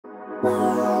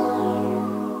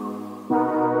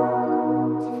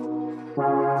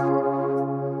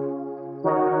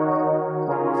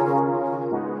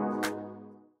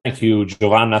Thank you,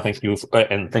 Giovanna. Thank you,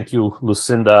 and thank you,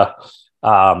 Lucinda,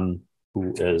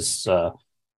 who is. I'm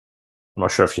not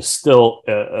sure if she's still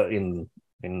in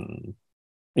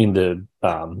the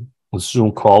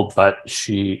Zoom call, but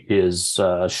she is.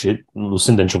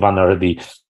 Lucinda and Giovanna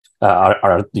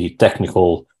are the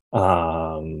technical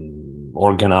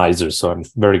organizers. So I'm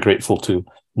very grateful to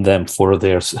them for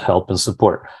their help and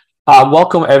support.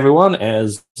 Welcome, everyone.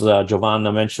 As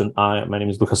Giovanna mentioned, my name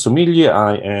is Luca Somigli.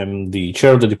 I am the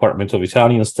chair of the Department of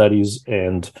Italian Studies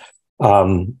and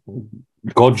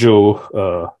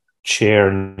Goggio chair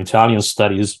in Italian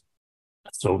Studies.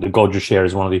 So the Goggio chair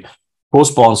is one of the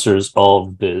co-sponsors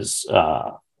of this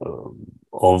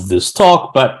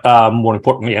talk, but more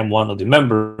importantly, I'm one of the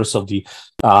members of the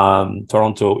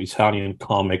Toronto Italian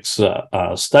Comics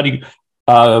study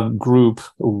group,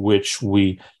 which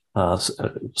we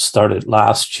started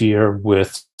last year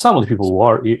with some of the people who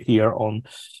are here on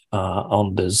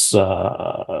this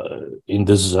in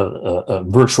this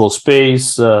virtual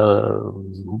space,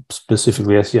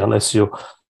 specifically I see Alessio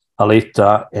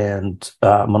Aletta and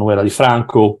Manuela Di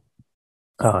Franco.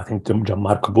 I think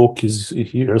Gianmarco Bocchi is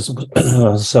here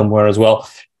somewhere as well.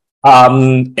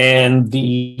 And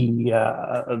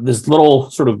this little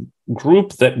sort of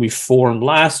group that we formed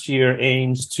last year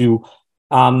aims to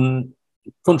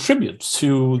contribute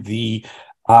to the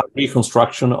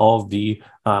reconstruction of the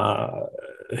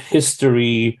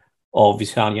history of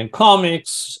Italian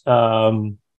comics,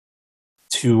 to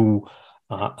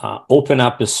open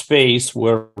up a space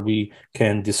where we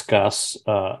can discuss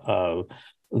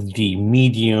the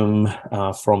medium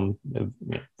from a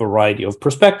variety of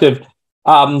perspective,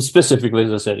 specifically,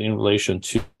 as I said, in relation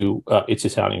to its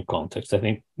Italian context. I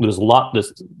think there's a lot that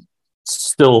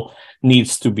still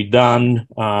needs to be done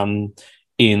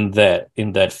in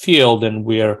that field, and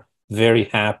we're very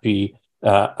happy,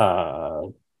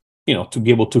 to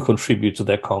be able to contribute to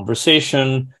that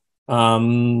conversation.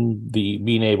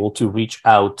 Being able to reach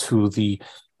out to the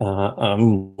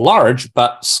large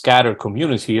but scattered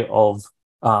community of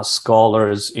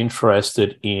scholars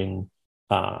interested in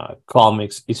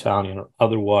comics, Italian or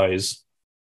otherwise.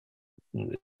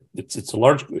 It's a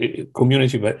large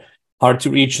community, but hard to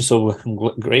reach. So I'm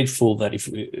grateful that if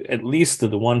at least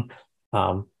the one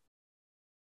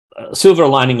silver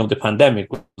lining of the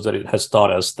pandemic was that it has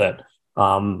taught us that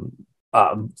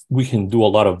we can do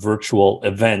a lot of virtual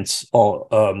events,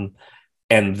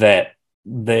 and that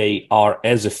they are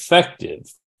as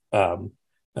effective,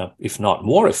 if not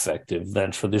more effective,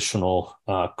 than traditional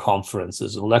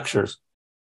conferences and lectures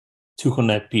to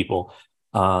connect people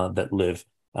that live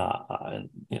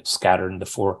scattered in the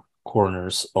four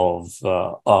corners of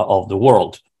the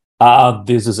world.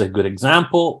 This is a good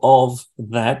example of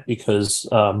that because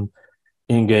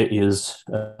Inge is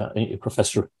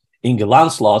Professor Inge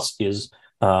Lanslots is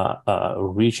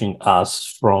reaching us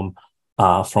from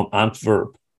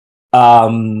Antwerp.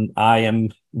 I am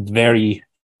very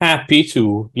happy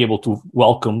to be able to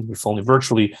welcome, if only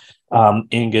virtually,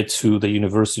 Inge to the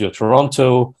University of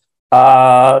Toronto,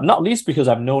 not least because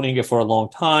I've known Inge for a long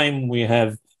time. We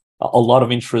have a lot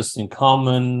of interests in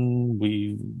common.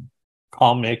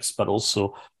 Comics, but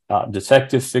also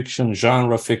detective fiction,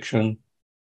 genre fiction.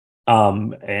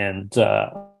 So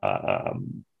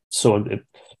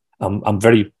I'm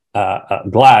very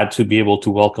glad to be able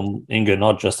to welcome Inge,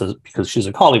 not just because she's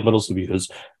a colleague, but also because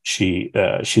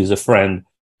she's a friend.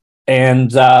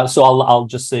 And so I'll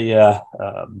just say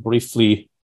briefly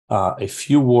a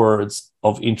few words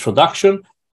of introduction.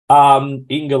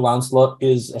 Inge Lanslot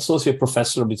is Associate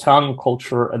Professor of Italian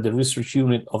Culture at the Research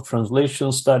Unit of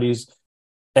Translation Studies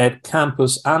at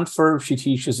Campus Antwerp. She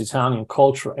teaches Italian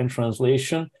culture and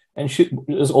translation, and she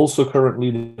is also currently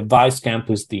the Vice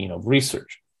Campus Dean of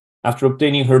Research. After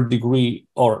obtaining her degree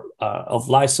of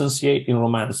licentiate in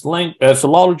Romance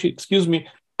philology,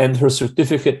 and her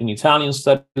certificate in Italian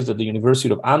studies at the University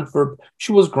of Antwerp,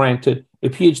 she was granted a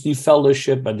PhD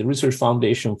fellowship by the Research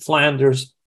Foundation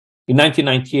Flanders. In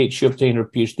 1998, she obtained her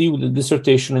PhD with a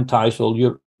dissertation entitled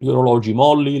Gli orologi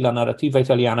molli, la narrativa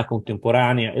italiana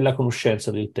contemporanea e la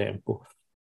conoscenza del tempo,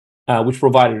 which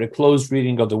provided a close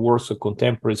reading of the works of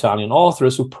contemporary Italian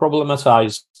authors who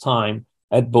problematized time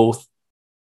at both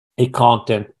a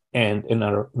content and a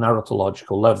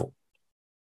narratological level.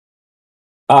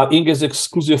 Inge's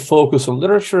exclusive focus on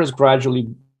literature has gradually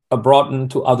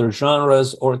broadened to other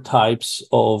genres or types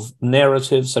of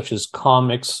narratives, such as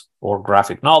comics or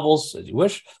graphic novels, as you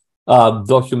wish,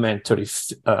 documentary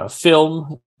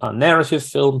film, narrative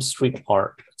film, street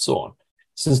art, and so on.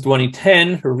 Since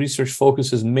 2010, her research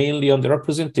focuses mainly on the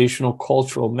representation of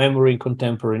cultural memory in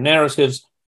contemporary narratives,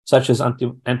 such as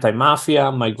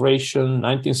anti-mafia, migration,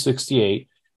 1968,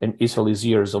 and Italy's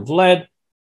Years of Lead,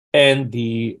 and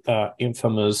the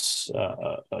infamous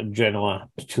Genoa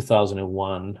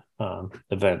 2001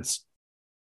 events.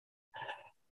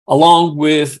 Along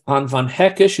with Anne van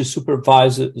Hecke, she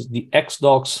supervises the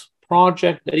XDocs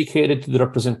project dedicated to the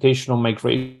representation of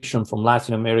migration from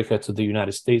Latin America to the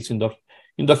United States in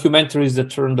documentaries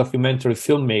that turn documentary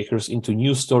filmmakers into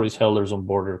new storytellers on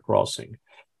border crossing.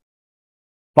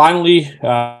 Finally,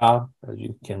 as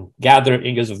you can gather,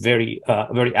 Inge is a very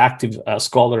active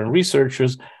scholar and researcher,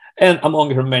 and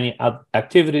among her many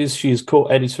activities, she is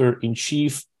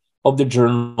co-editor-in-chief of the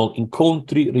journal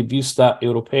Incontri, Rivista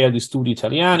Europea di Studi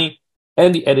Italiani,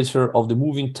 and the editor of the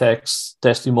moving text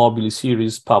Testi Mobili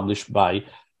series published by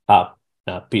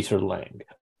Peter Lang.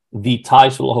 The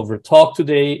title of her talk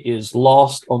today is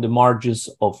Lost on the Margins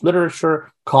of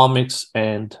Literature, Comics,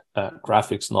 and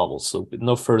Graphics Novels. So with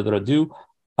no further ado,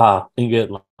 Inge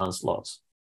Lanslots.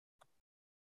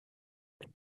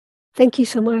 Thank you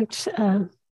so much,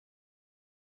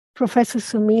 Professor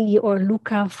Somili or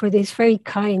Luca, for this very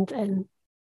kind and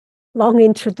long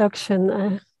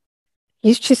introduction.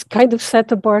 You just kind of set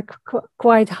the bar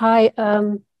quite high.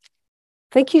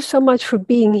 Thank you so much for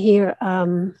being here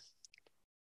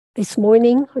this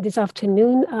morning or this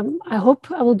afternoon. I hope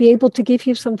I will be able to give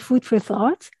you some food for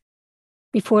thought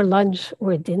before lunch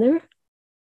or dinner.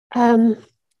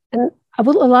 And I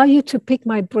will allow you to pick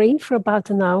my brain for about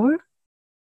an hour.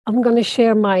 I'm going to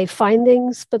share my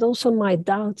findings, but also my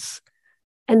doubts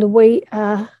and the way,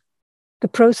 the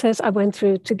process I went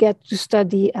through to get to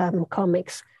study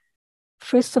comics.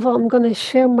 First of all, I'm going to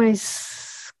share my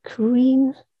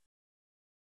screen.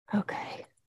 Okay.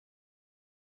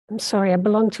 I'm sorry, I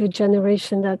belong to a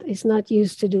generation that is not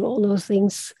used to do all those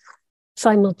things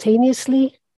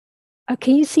simultaneously.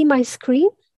 Can you see my screen?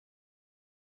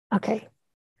 Okay.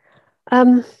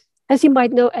 As you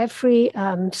might know, every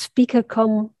speaker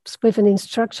comes with an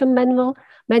instruction manual.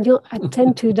 I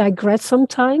tend to digress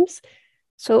sometimes.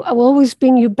 So I will always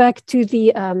bring you back to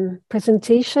the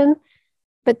presentation.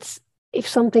 But if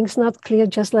something's not clear,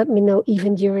 just let me know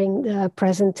even during the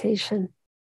presentation.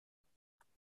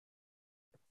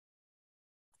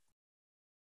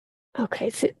 Okay,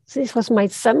 so this was my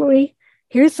summary.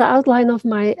 Here's the outline of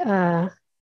my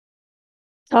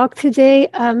talk today.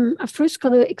 I'm first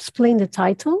going to explain the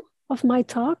title of my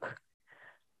talk.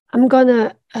 I'm going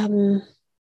to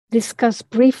discuss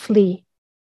briefly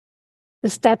the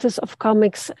status of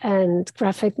comics and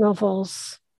graphic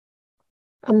novels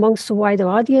amongst a wider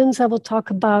audience. I will talk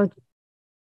about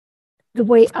the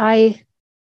way I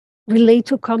relate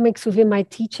to comics within my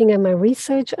teaching and my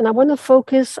research. And I want to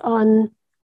focus on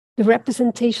the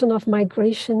representation of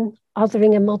migration,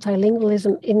 othering, and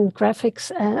multilingualism in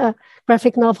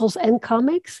graphic novels and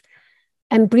comics.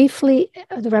 And briefly,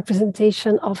 the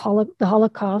representation of the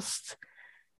Holocaust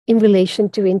in relation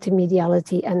to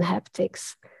intermediality and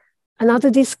haptics. Another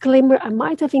disclaimer, I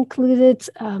might have included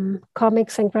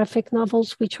comics and graphic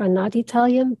novels which are not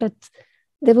Italian, but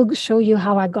they will show you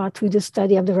how I got through the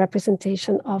study of the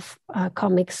representation of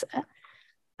comics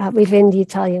within the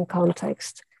Italian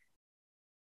context.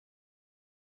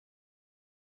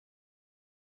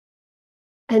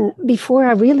 And before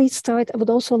I really start, I would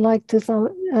also like to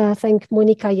thank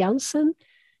Monica Janssen.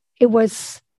 It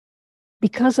was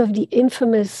because of the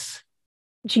infamous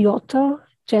Giotto,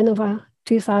 Genova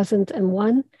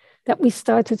 2001, that we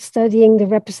started studying the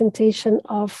representation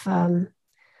of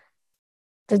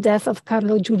the death of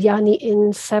Carlo Giuliani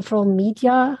in several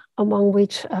media, among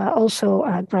which also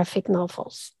graphic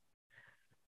novels.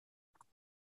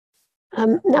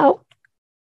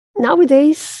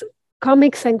 Nowadays,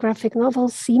 comics and graphic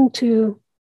novels seem to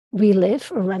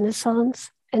relive a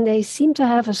renaissance, and they seem to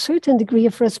have a certain degree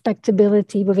of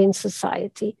respectability within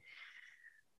society.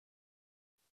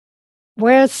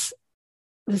 Whereas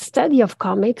the study of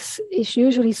comics is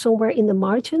usually somewhere in the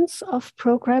margins of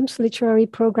programs, literary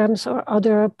programs, or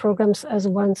other programs as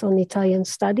ones on Italian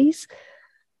studies.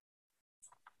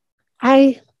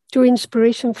 I drew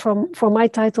inspiration for my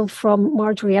title from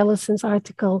Marjorie Ellison's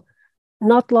article,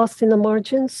 Not Lost in the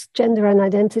Margins, Gender and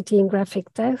Identity in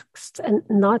Graphic Text, and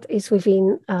not is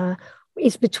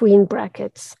between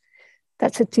brackets.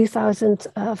 That's a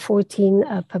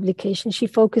 2014 publication. She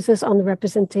focuses on the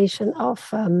representation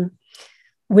of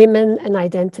women and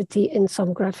identity in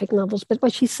some graphic novels. But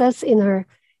what she says in her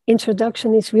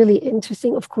introduction is really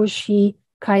interesting. Of course, she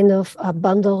kind of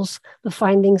bundles the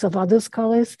findings of other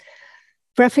scholars.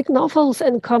 Graphic novels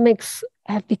and comics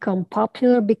have become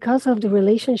popular because of the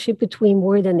relationship between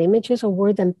word and images, or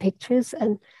word and pictures.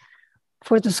 And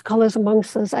for the scholars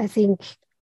amongst us, I think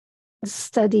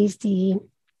studies the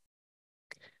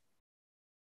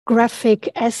graphic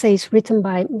essays written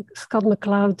by Scott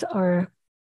McCloud are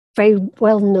very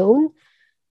well known.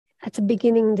 At the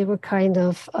beginning, they were kind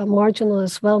of marginal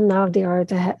as well. Now they are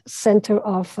the center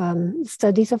of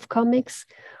studies of comics.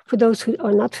 For those who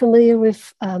are not familiar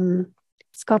with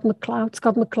Scott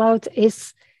McCloud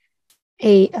is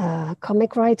a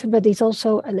comic writer, but he's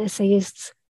also an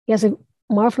essayist. He has a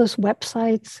marvelous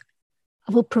website.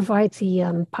 I will provide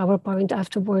the PowerPoint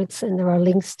afterwards, and there are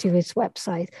links to his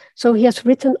website. So he has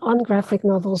written on graphic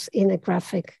novels in a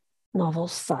graphic novel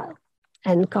style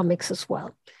and comics as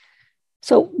well.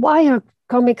 So why are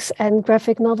comics and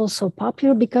graphic novels so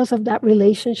popular? Because of that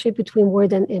relationship between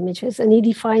word and images. And he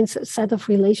defines a set of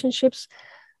relationships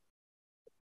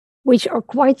which are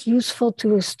quite useful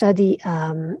to study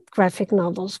graphic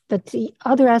novels. But the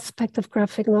other aspect of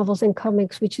graphic novels and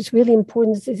comics, which is really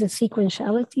important, is the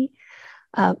sequentiality.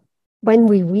 When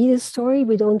we read a story,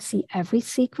 we don't see every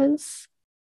sequence.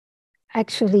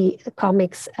 Actually,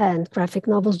 comics and graphic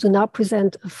novels do not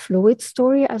present a fluid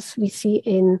story as we see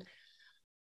in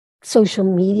social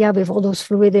media with all those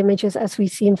fluid images as we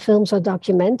see in films or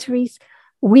documentaries.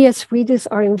 We as readers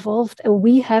are involved and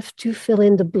we have to fill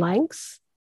in the blanks,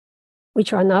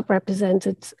 which are not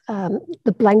represented,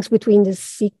 the blanks between the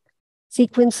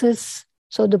sequences,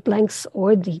 so the blanks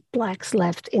or the blacks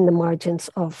left in the margins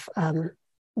of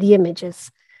the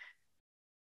images.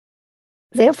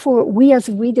 Therefore, we as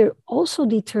a reader also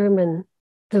determine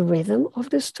the rhythm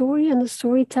of the story and the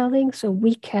storytelling, so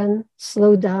we can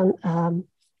slow down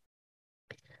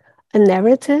a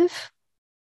narrative,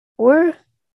 or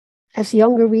as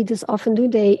younger readers often do,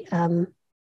 they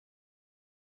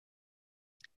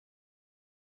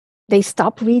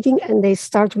stop reading and they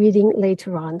start reading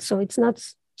later on. So it's not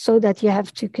so that you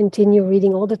have to continue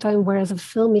reading all the time, whereas a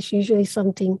film is usually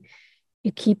something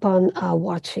you keep on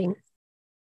watching.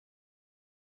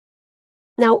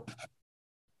 Now,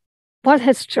 what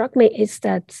has struck me is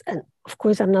that, and of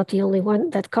course I'm not the only one,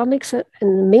 that comics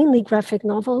and mainly graphic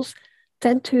novels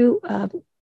tend to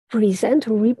present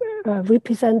or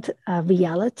represent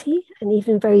reality and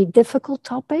even very difficult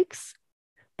topics,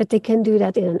 but they can do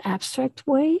that in an abstract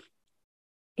way,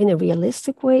 in a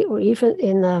realistic way, or even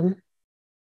in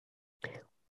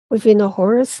within a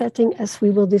horror setting, as we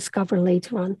will discover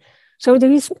later on. So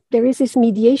there is this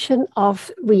mediation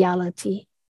of reality.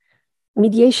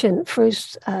 Mediation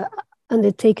first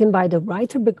undertaken by the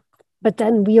writer, but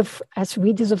then we as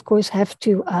readers, of course, have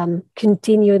to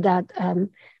continue that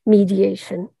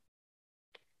mediation.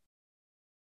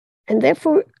 And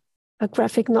therefore,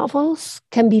 graphic novels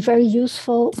can be very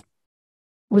useful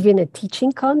within a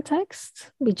teaching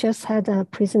context. We just had a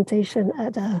presentation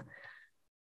at a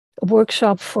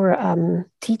workshop for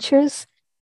teachers,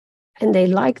 and they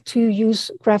like to use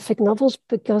graphic novels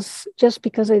because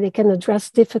they can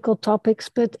address difficult topics,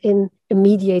 but in a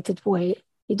mediated way.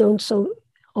 You don't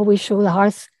always show the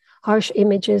harsh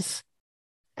images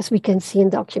as we can see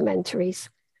in documentaries.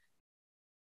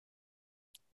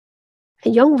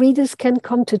 And young readers can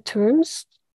come to terms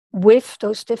with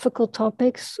those difficult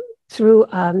topics through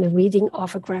the reading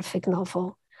of a graphic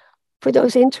novel. For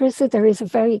those interested, there is a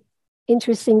very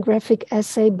interesting graphic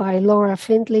essay by Laura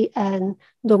Findlay and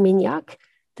Dominiac.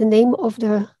 The name of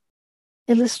the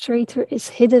illustrator is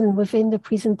hidden within the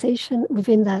presentation,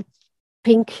 within that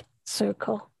pink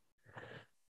circle.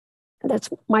 That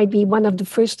might be one of the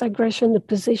first digression, the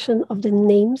position of the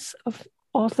names of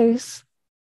authors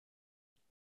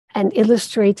and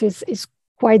illustrators is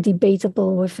quite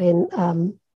debatable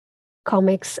within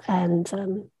comics and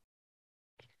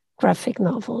graphic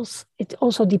novels. It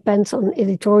also depends on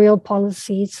editorial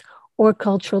policies or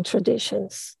cultural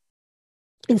traditions.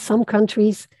 In some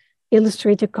countries,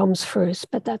 illustrator comes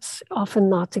first, but that's often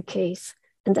not the case.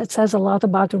 And that says a lot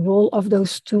about the role of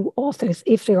those two authors,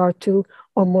 if there are two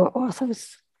or more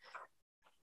authors.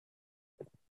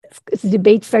 It's a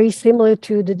debate very similar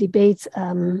to the debate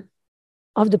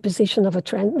of the position of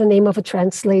the name of a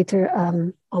translator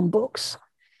on books.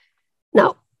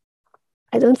 Now,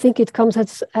 I don't think it comes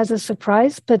as a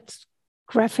surprise, but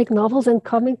graphic novels and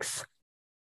comics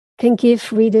can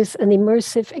give readers an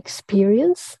immersive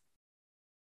experience.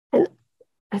 And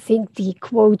I think the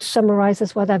quote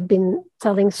summarizes what I've been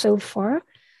telling so far,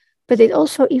 but it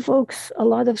also evokes a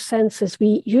lot of senses.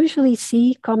 We usually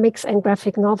see comics and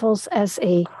graphic novels as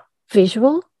a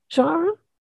visual genre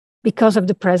because of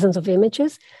the presence of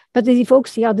images, but it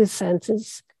evokes the other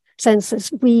senses.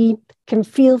 We can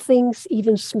feel things,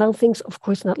 even smell things, of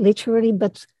course, not literally,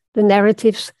 but the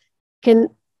narratives can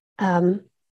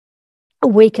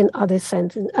awaken other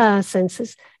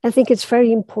senses. I think it's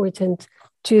very important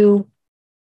to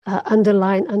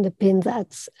underpin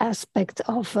that aspect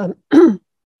of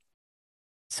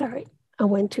Sorry, I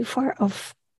went too far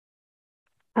off.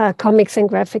 Comics and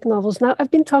graphic novels. Now,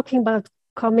 I've been talking about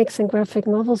comics and graphic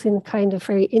novels in kind of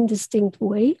very indistinct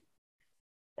way.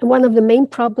 And one of the main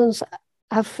problems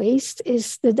I've faced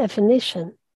is the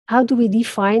definition. How do we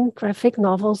define graphic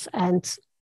novels and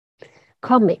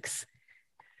comics?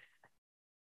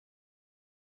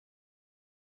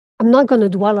 I'm not going to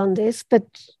dwell on this, but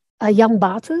Jan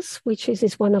Bates, which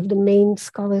is one of the main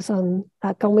scholars on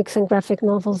comics and graphic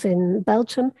novels in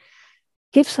Belgium,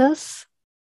 gives us,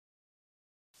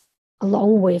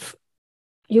 along with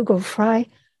Hugo Frey,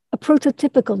 a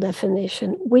prototypical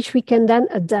definition, which we can then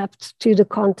adapt to the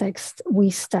context we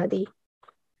study.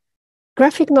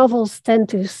 Graphic novels tend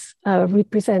to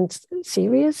represent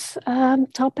serious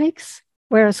topics,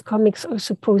 whereas comics are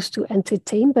supposed to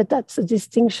entertain, but that's a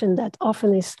distinction that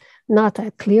often is not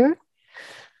that clear.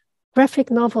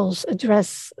 Graphic novels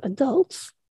address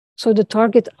adults, so the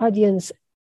target audience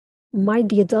might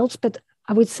be adults, but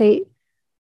I would say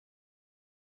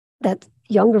that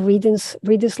younger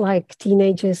readers like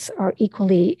teenagers are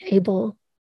equally able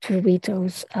to read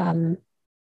those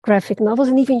graphic novels,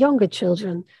 and even younger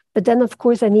children. But then, of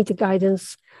course, I need the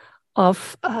guidance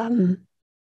of an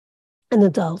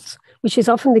adult, which is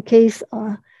often the case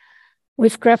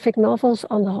with graphic novels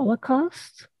on the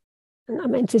Holocaust. And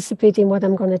I'm anticipating what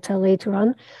I'm going to tell later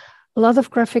on. A lot of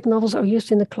graphic novels are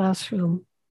used in the classroom,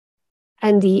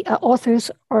 and the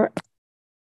authors are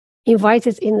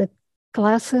invited in the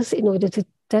classes in order to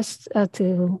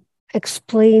to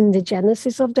explain the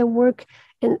genesis of their work.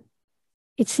 And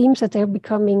it seems that they're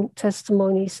becoming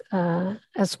testimonies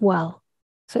as well.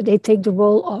 So they take the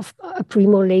role of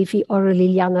Primo Levi or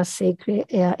Liliana Segre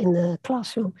in the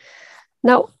classroom.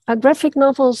 Now, graphic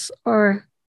novels are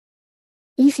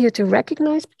easier to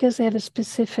recognize because they have a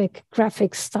specific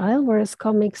graphic style, whereas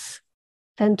comics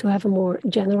tend to have a more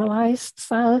generalized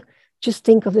style. Just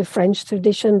think of the French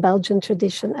tradition, Belgian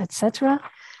tradition, etc.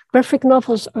 Graphic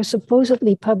novels are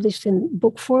supposedly published in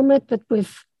book format, but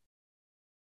with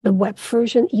the web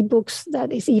version, ebooks,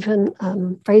 that is even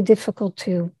very difficult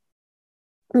to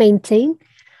maintain.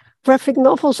 Graphic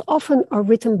novels often are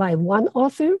written by one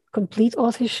author, complete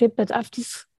authorship, but I've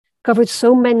discovered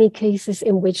so many cases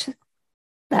in which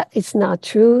that is not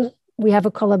true. We have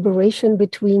a collaboration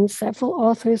between several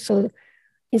authors, so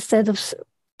instead of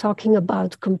talking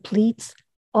about complete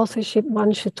authorship,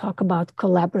 one should talk about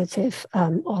collaborative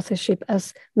authorship,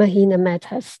 as Maheen Ahmed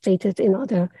has stated in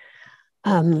other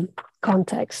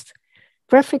contexts.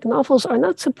 Graphic novels are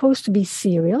not supposed to be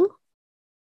serial,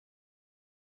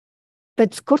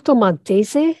 but Corto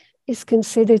Maltese is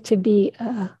considered to be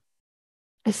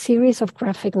a series of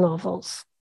graphic novels.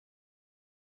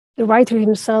 The writer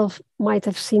himself might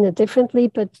have seen it differently,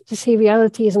 but the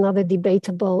seriality is another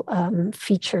debatable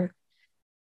feature.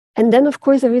 And then, of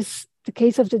course, there is the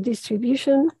case of the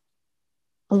distribution.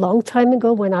 A long time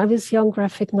ago, when I was young,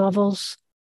 graphic novels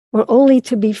were only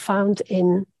to be found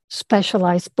in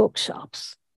specialized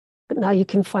bookshops. But now you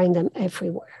can find them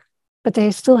everywhere. But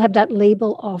they still have that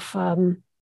label of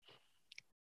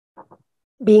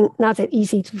being not that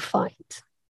easy to find.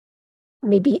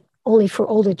 Maybe only for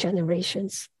older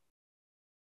generations.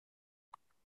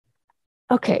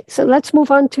 Okay, so let's move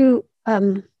on to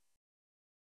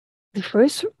the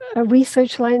first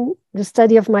research line, the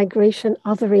study of migration,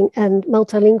 othering, and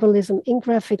multilingualism in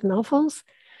graphic novels.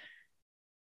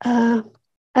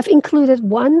 I've included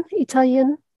one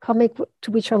Italian comic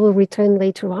to which I will return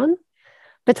later on.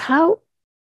 But how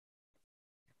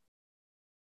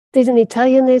did an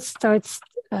Italianist start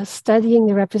studying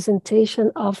the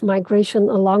representation of migration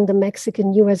along the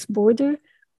Mexican-US border?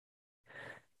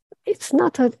 It's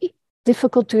not that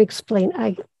difficult to explain.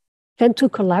 I tend to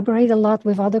collaborate a lot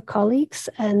with other colleagues,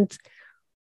 and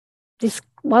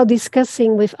while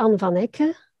discussing with Anne van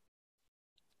Ecke,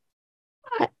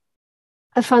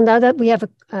 I found out that we have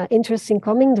an interest in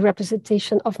common, the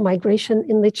representation of migration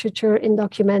in literature, in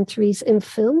documentaries, in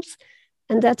films.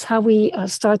 And that's how we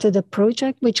started a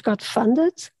project which got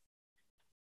funded.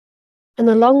 And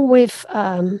along with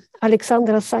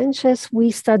Alexandra Sanchez,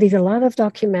 we studied a lot of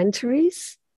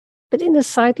documentaries. But in the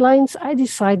sidelines, I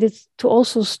decided to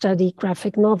also study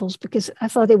graphic novels because I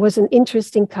thought it was an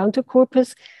interesting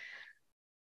countercorpus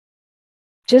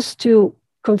just to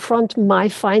confront my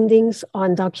findings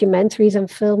on documentaries and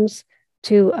films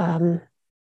to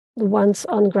the ones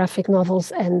on graphic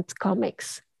novels and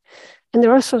comics. And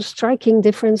there are some striking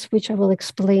differences, which I will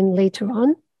explain later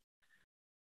on.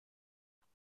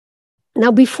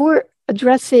 Now, before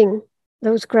addressing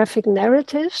those graphic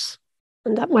narratives,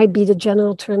 and that might be the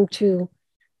general term to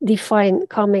define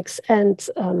comics and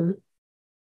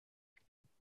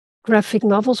graphic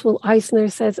novels. Well, Eisner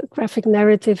says a graphic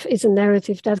narrative is a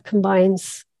narrative that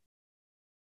combines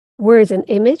word and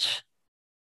image.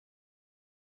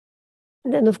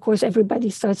 And then, of course, everybody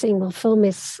starts saying, well, film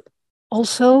is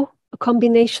also a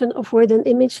combination of word and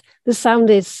image. The sound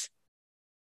is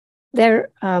there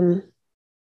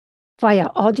via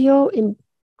audio. In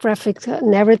graphic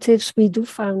narratives, we do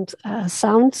find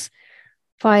sounds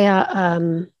via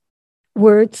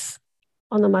words,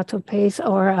 onomatopoeias,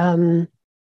 or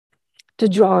the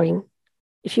drawing.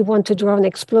 If you want to draw an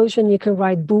explosion, you can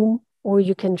write boom, or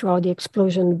you can draw the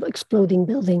exploding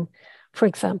building, for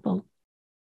example.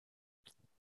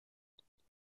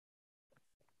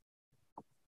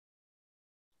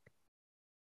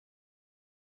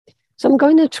 So I'm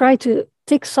going to try to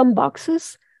tick some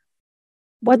boxes.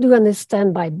 What do you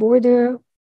understand by border?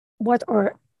 What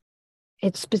are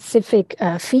its specific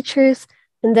features?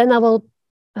 And then I will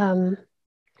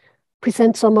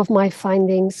present some of my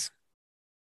findings.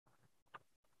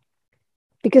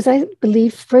 Because I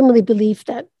firmly believe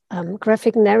that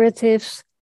graphic narratives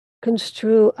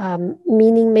construe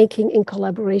meaning making in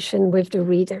collaboration with the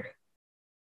reader,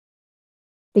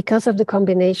 because of the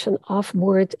combination of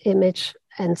word, image,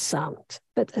 and sound.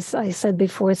 But as I said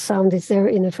before, sound is there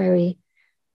in a very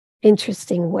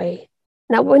interesting way.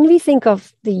 Now, when we think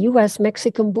of the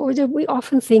US-Mexican border, we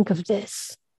often think of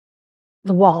this,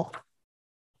 the wall.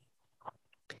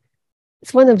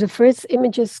 It's one of the first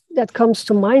images that comes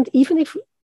to mind, even if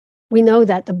we know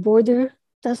that the border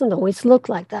doesn't always look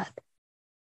like that.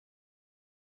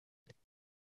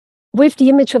 With the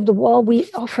image of the wall, we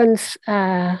often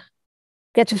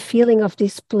get a feeling of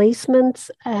displacement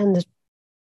and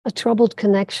a troubled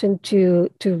connection to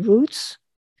roots.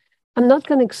 I'm not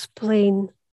going to explain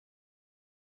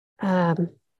why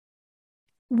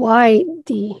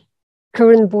the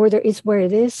current border is where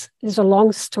it is. There's a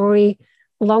long story,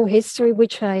 long history,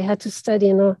 which I had to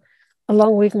study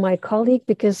along with my colleague,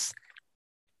 because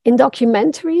in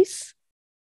documentaries,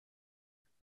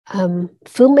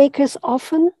 filmmakers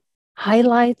often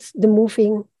highlight the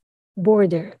moving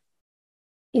border.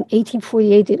 In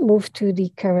 1848, it moved to the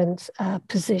current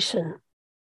position.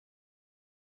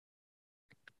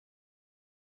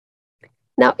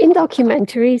 Now, in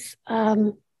documentaries,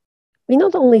 we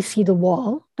not only see the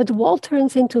wall, but the wall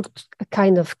turns into a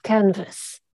kind of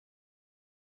canvas.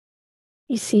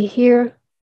 You see here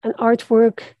an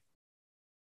artwork,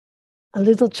 a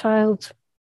little child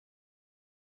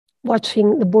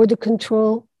watching the border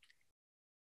control.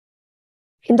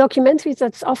 In documentaries,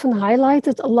 that's often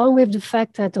highlighted, along with the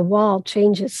fact that the wall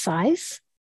changes size,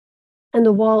 and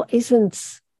the wall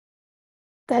isn't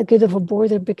that good of a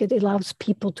border because it allows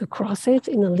people to cross it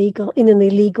in an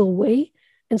illegal way.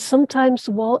 And sometimes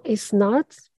the wall is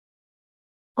not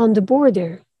on the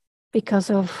border because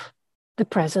of the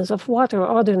presence of water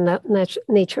or other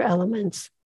nature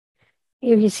elements.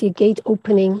 Here you see a gate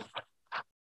opening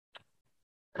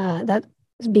that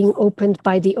is being opened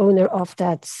by the owner of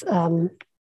that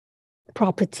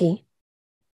property.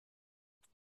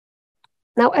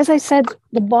 Now, as I said,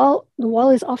 the wall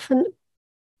is often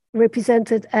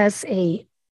represented as a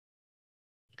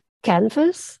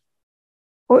canvas,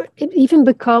 or it even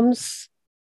becomes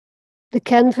the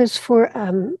canvas for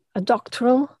a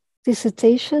doctoral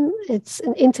dissertation. It's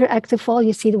an interactive wall.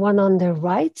 You see the one on the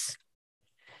right.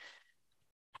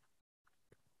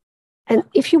 And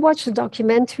if you watch the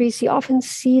documentaries, you often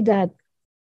see that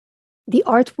the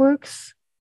artworks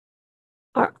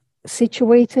are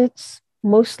situated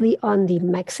mostly on the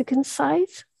Mexican side.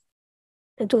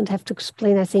 I don't have to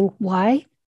explain, I think, why,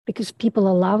 because people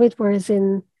allow it, whereas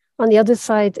on the other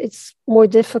side, it's more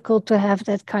difficult to have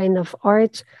that kind of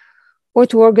art or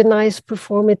to organize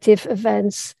performative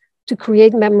events, to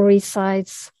create memory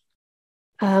sites.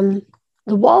 The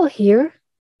wall here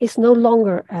is no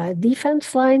longer a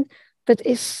defense line, but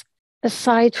is a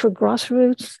site for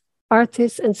grassroots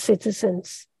artists and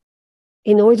citizens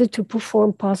in order to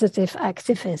perform positive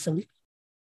activism.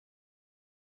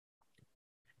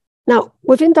 Now,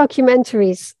 within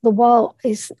documentaries, the wall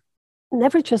is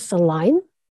never just a line,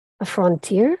 a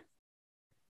frontier,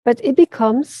 but it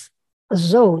becomes a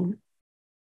zone.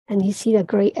 And you see that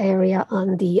gray area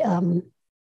on the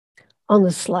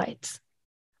slides.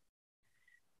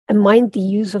 And mind the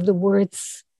use of the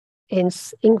words in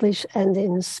English and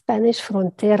in Spanish.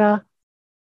 Frontera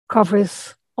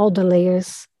covers all the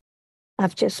layers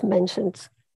I've just mentioned.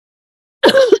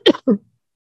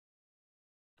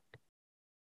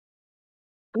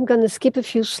 I'm going to skip a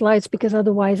few slides because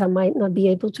otherwise I might not be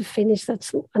able to finish.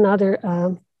 That's another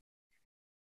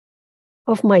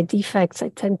of my defects. I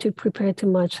tend to prepare too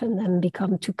much and then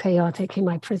become too chaotic in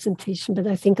my presentation, but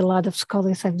I think a lot of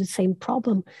scholars have the same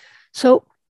problem. So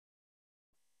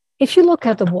if you look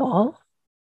at the wall,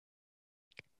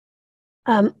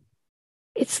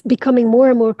 it's becoming more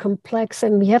and more complex,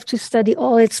 and we have to study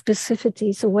all its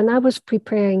specificities. So when I was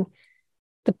preparing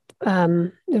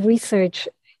the research,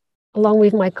 along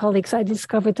with my colleagues, I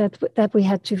discovered that we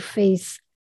had to face,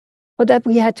 or that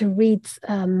we had to read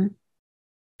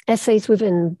essays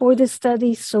within border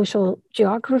studies, social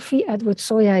geography. Edward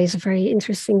Soya is a very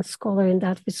interesting scholar in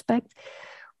that respect.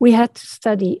 We had to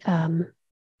study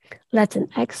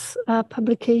Latinx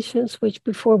publications, which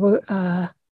before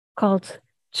were called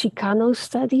Chicano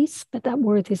studies, but that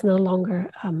word is no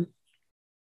longer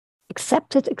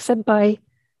accepted except by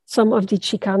some of the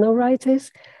Chicano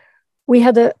writers. We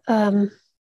had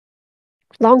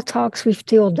long talks with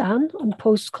Theo Dan on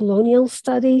post-colonial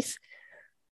studies.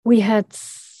 We had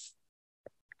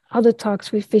other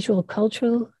talks with visual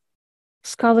cultural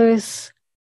scholars.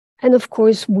 And of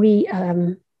course, we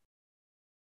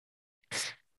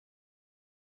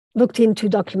looked into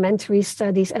documentary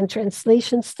studies and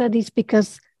translation studies,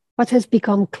 because what has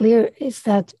become clear is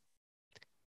that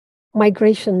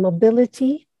migration,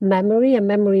 mobility, memory, and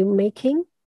memory making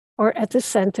are at the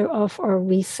center of our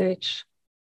research.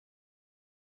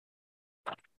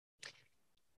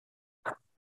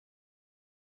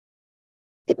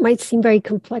 It might seem very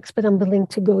complex, but I'm willing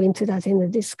to go into that in the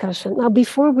discussion. Now,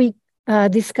 before we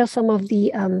discuss some of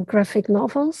the graphic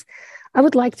novels, I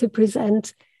would like to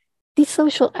present these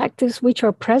social actors which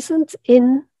are present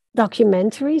in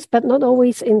documentaries, but not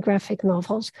always in graphic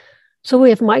novels. So we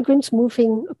have migrants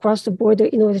moving across the border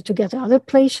in order to get to other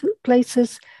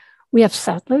places. We have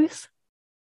settlers.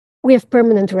 We have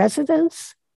permanent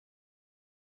residents,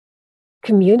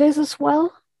 commuters as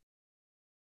well.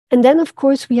 And then, of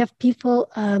course, we have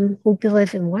people who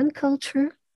live in one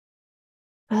culture,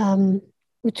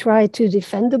 who try to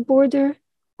defend the border,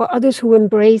 or others who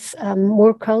embrace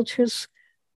more cultures,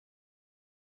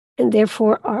 and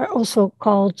therefore are also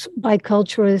called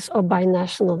biculturalists or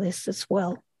binationalists as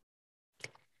well.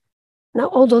 Now,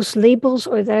 all those labels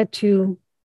are there to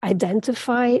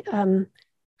identify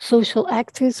social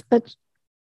actors, but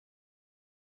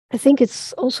I think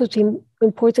it's also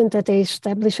important that they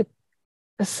establish a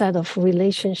set of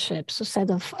relationships, a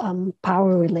set of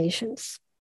power relations,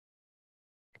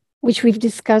 which we've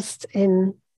discussed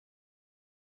in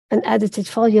an edited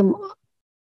volume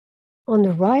on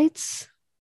the right.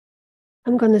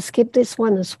 I'm going to skip this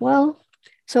one as well.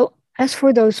 So as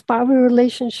for those power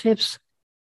relationships,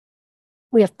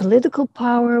 we have political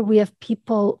power, we have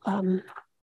people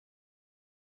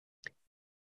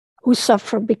who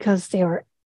suffer because they are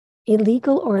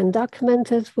illegal or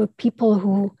undocumented, with people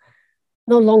who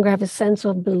no longer have a sense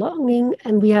of belonging,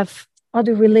 and we have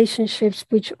other relationships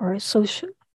which are social,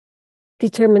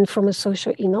 determined from a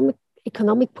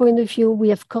socio-economic point of view. We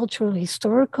have cultural,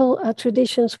 historical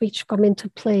traditions which come into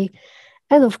play,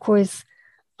 and of course,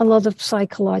 a lot of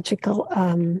psychological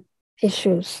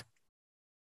issues.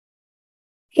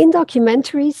 In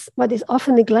documentaries, what is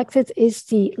often neglected is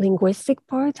the linguistic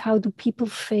part. How do people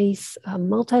face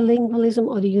multilingualism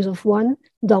or the use of one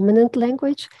dominant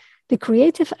language? The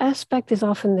creative aspect is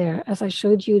often there. As I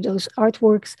showed you, those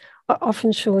artworks are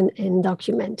often shown in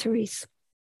documentaries.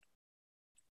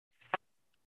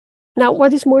 Now,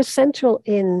 what is more central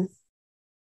in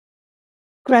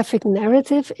graphic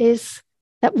narrative is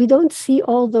that we don't see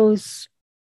all those,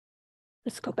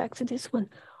 let's go back to this one,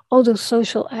 all those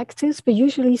social actors, but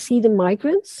usually see the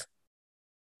migrants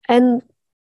and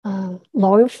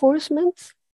law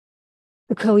enforcement,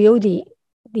 the coyote,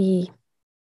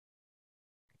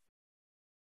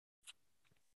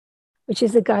 which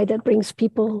is the guy that brings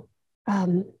people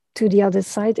to the other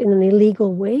side in an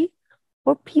illegal way,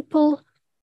 or people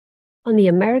on the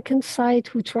American side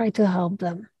who try to help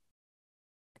them.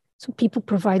 So people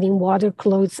providing water,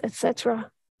 clothes, etc.,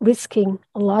 risking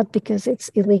a lot because it's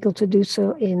illegal to do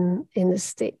so in the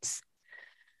States.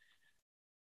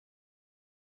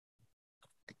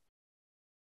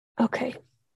 Okay.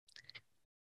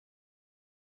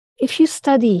 If you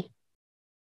study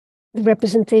the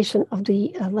representation of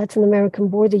the Latin American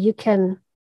border, you can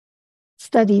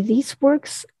study these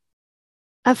works.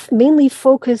 I've mainly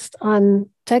focused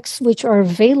on texts which are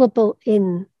available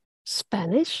in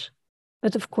Spanish,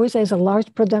 but of course there's a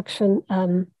large production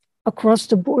across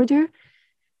the border.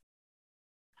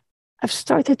 I've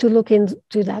started to look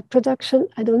into that production.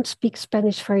 I don't speak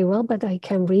Spanish very well, but I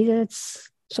can read it.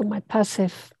 So my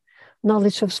passive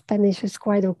knowledge of Spanish is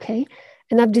quite okay.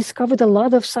 And I've discovered a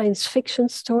lot of science fiction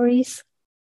stories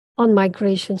on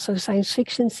migration. So science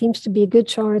fiction seems to be a good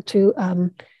genre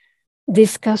to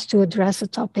discuss, to address the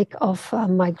topic of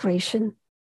migration.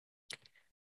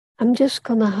 I'm just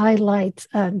going to highlight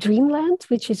Dreamland,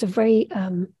 which is a very,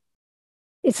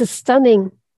 it's a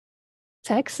stunning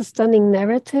text, a stunning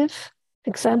narrative,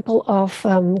 example of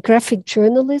graphic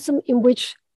journalism in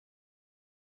which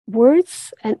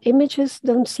words and images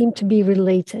don't seem to be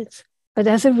related. But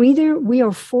as a reader, we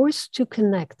are forced to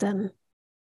connect them.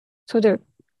 So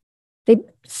they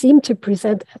seem to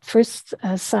present at first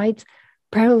sight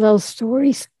parallel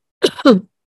stories.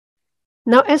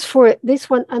 Now, as for this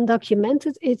one,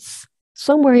 Undocumented, it's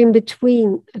somewhere in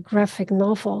between a graphic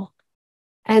novel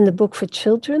and a book for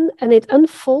children, and it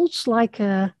unfolds like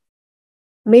a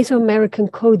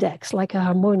Mesoamerican codex, like a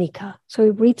harmonica. So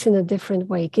it reads in a different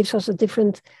way, it gives us a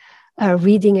different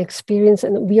reading experience,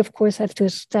 and we, of course, have to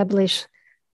establish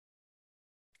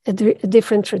a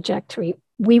different trajectory.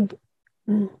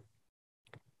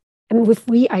 And with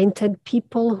we, I intend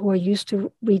people who are used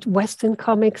to read Western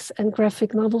comics and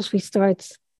graphic novels. We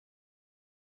start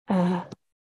at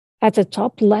the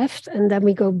top left, and then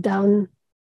we go down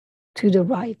to the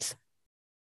right.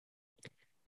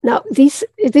 Now, this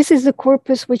is the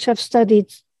corpus which I've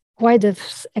studied quite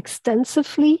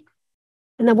extensively,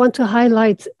 and I want to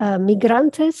highlight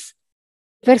Migrantes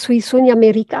verso il sogno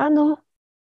americano,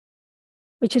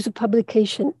 which is a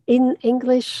publication in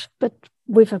English, but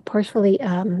with a partially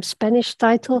Spanish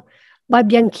title, by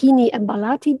Bianchini and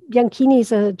Balatti. Bianchini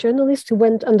is a journalist who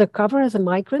went undercover as a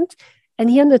migrant, and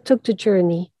he undertook the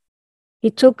journey. He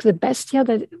took the Bestia,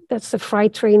 that's the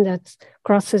freight train that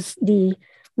crosses the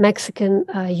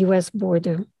Mexican-US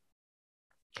border.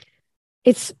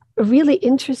 It's a really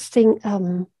interesting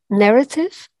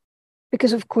narrative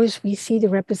because, of course, we see the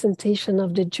representation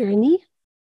of the journey,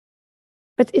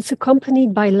 but it's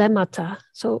accompanied by lemmata.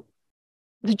 So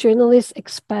the journalist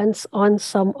expands on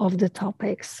some of the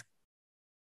topics.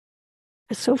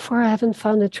 So far, I haven't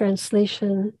found a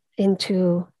translation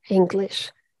into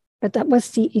English, but that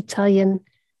was the Italian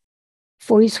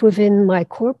voice within my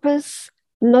corpus.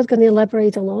 I'm not going to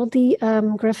elaborate on all the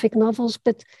graphic novels,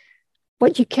 but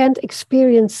what you can't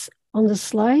experience on the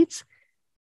slides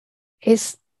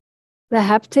is the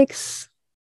haptics,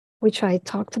 which I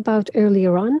talked about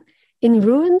earlier on. In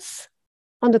Ruins,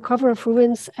 on the cover of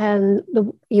Ruins and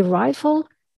the Arrival,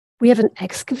 we have an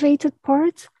excavated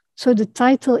part. So the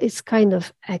title is kind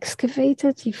of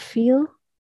excavated, you feel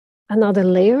another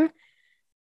layer.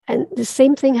 And the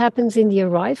same thing happens in the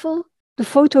Arrival. The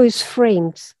photo is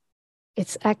framed.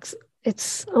 It's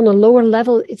on a lower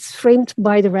level, it's framed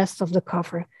by the rest of the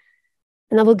cover.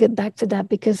 And I will get back to that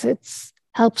because it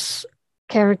helps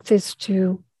characters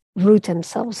to root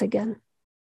themselves again.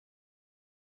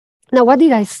 Now, what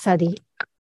did I study?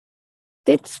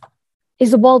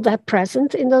 Is the wall that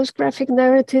present in those graphic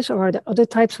narratives, or are there other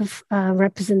types of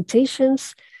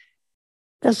representations?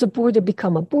 Does the border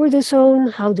become a border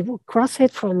zone? How do we cross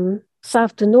it from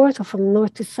south to north or from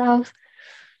north to south?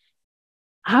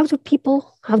 How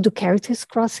do characters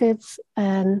cross it?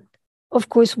 And of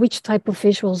course, which type of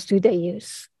visuals do they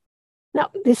use? Now,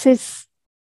 this is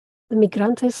the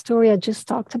Migrantes story I just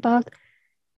talked about.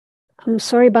 I'm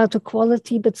sorry about the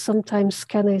quality, but sometimes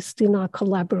scanners do not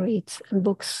collaborate and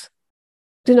books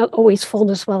do not always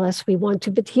fold as well as we want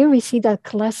to. But here we see that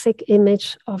classic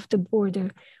image of the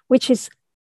border, which is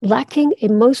lacking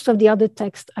in most of the other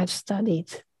texts I've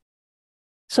studied.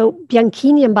 So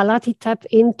Bianchini and Balatti tap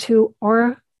into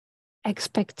our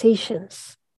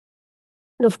expectations.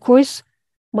 And of course,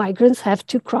 migrants have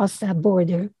to cross that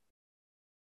border.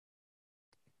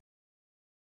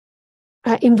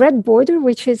 In Red Border,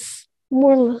 which is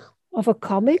more of a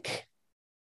comic,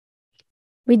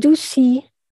 we do see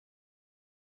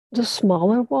the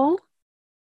smaller wall,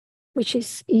 which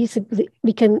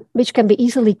can be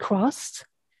easily crossed,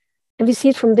 and we see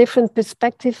it from different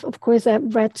perspectives. Of course, that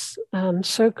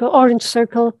orange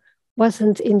circle,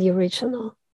 wasn't in the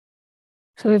original.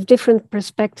 So we have different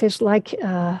perspectives, like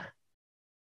in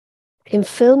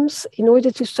films. In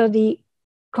order to study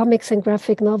comics and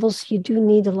graphic novels, you do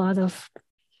need a lot of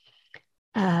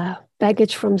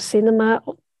baggage from cinema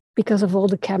because of all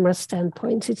the camera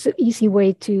standpoints. It's an easy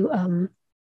way to,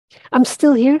 I'm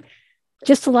still here.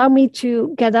 Just allow me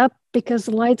to get up because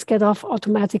the lights get off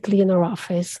automatically in our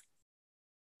office.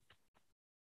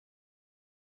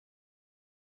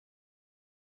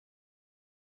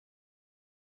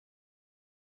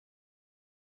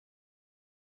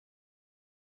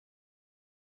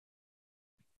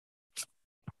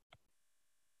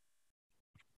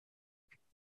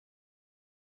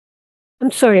 I'm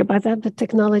sorry about that, but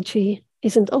technology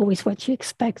isn't always what you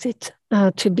expect it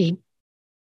to be.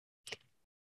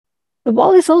 The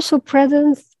wall is also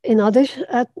present in other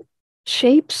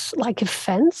shapes, like a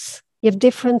fence. You have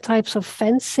different types of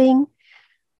fencing,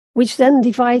 which then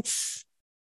divides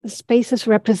the spaces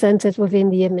represented within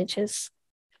the images.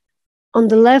 On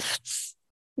the left,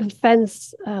 the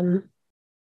fence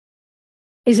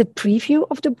is a preview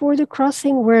of the border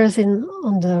crossing, whereas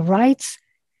on the right,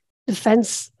 the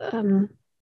fence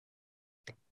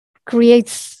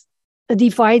creates a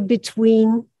divide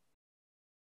between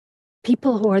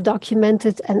people who are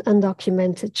documented and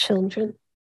undocumented children.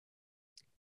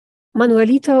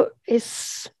 Manuelito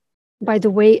is, by the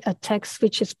way, a text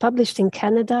which is published in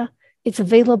Canada. It's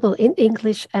available in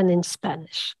English and in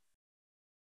Spanish.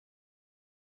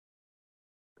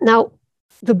 Now,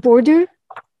 the border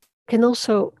can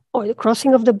also, or the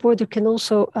crossing of the border can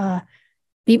also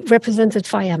be represented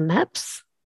via maps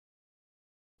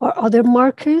or other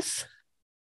markers.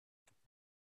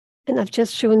 And I've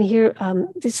just shown here,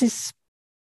 this is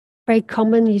very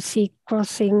common. You see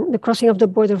the crossing of the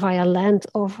border via land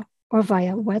or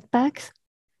via wetbacks.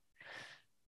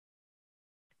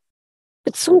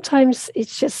 But sometimes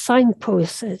it's just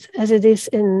signposted, as it is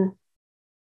in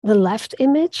the left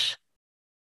image.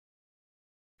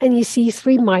 And you see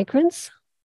 3 migrants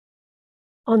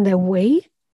on their way,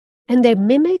 and they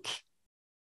mimic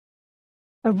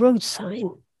a road sign,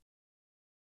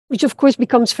 which of course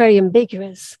becomes very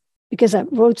ambiguous because a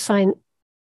road sign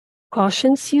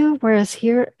cautions you, whereas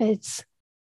here it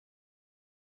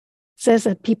says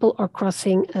that people are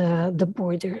crossing the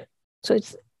border. So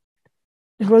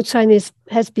the road sign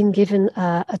has been given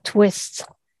a twist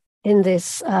in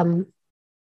this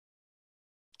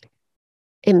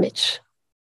image.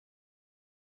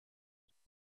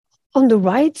 On the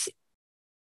right,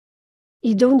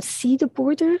 you don't see the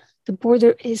border. The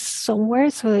border is somewhere,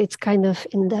 so it's kind of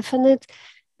indefinite.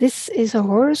 This is a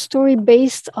horror story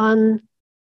based on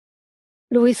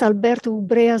Luis Alberto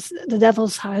Ubrea's The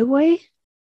Devil's Highway,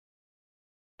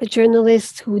 a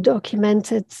journalist who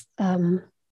documented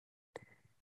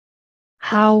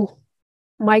how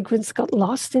migrants got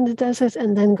lost in the desert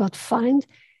and then got found.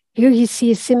 Here you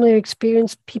see a similar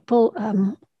experience. People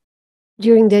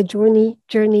during their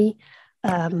journey,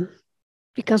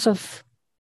 because of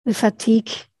the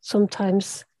fatigue,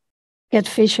 sometimes get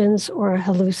visions or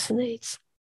hallucinates.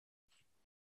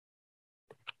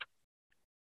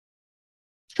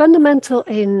 Fundamental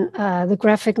in the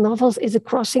graphic novels is a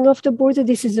crossing of the border.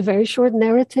 This is a very short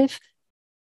narrative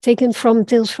taken from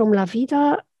Tales from La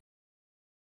Vida,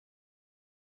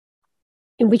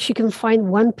 in which you can find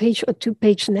 1-page or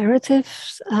 2-page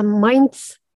narratives. Mind,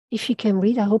 if you can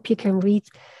read, I hope you can read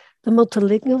the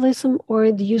multilingualism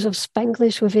or the use of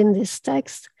Spanglish within this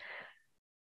text.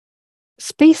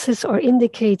 Spaces are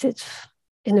indicated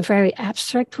in a very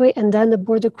abstract way, and then the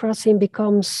border crossing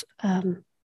becomes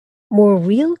more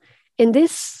real. In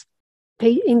these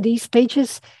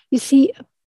pages, you see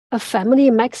a family,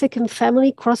 a Mexican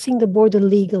family, crossing the border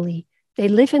legally. They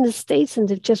live in the States and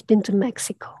they've just been to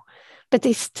Mexico, but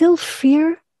they still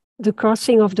fear the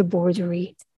crossing of the border.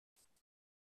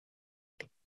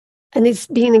 And it's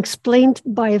being explained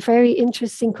by a very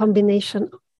interesting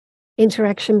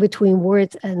interaction between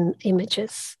word and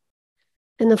images.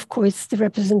 And of course, the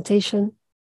representation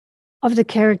of the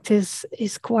characters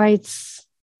is quite,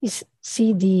 you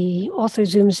see the author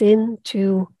zooms in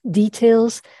to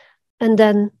details and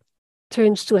then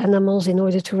turns to animals in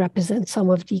order to represent some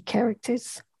of the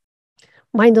characters.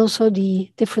 Mind also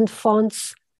the different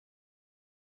fonts,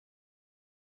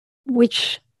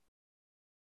 which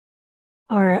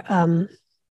are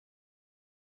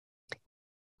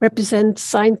represent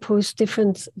signposts,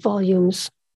 different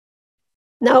volumes.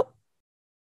 Now,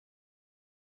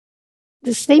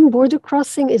 the same border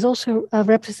crossing is also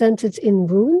represented in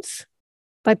Runes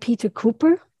by Peter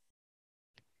Cooper.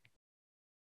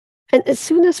 And as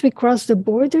soon as we cross the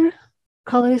border,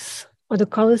 colors or the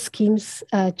color schemes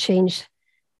change.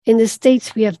 In the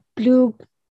States, we have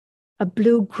a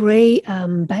blue-gray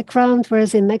background,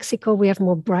 whereas in Mexico, we have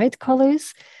more bright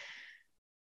colors.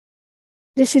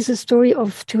 This is a story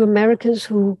of 2 Americans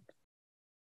who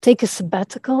take a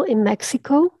sabbatical in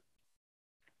Mexico.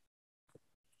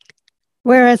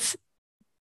 Whereas,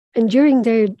 and during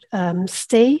their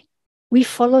stay, we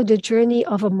follow the journey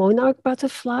of a monarch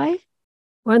butterfly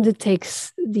who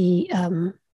undertakes the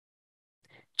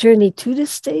journey to the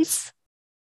States.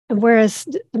 And whereas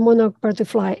the monarch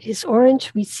butterfly is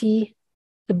orange, we see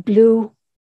the blue,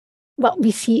 well,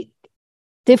 we see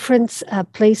different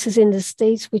places in the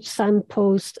States which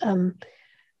signpost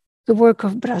the work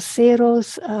of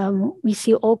braceros. We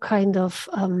see all kinds of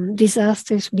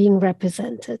disasters being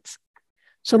represented.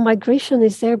 So migration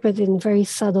is there, but in a very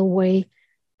subtle way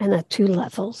and at 2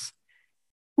 levels.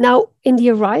 Now, in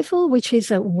The Arrival, which is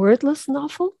a wordless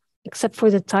novel, except for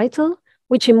the title,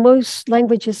 which in most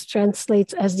languages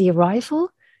translates as The Arrival,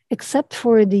 except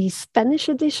for the Spanish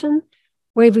edition,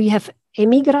 where we have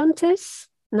emigrantes,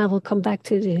 and I will come back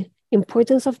to the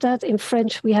importance of that. In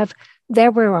French, we have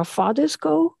There Where Our Fathers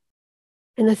Go,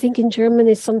 and I think in German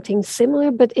it's something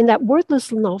similar, but in that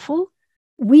wordless novel,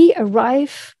 we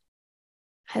arrive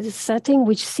at a setting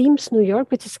which seems New York,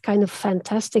 but it's kind of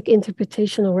fantastic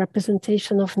interpretation or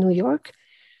representation of New York,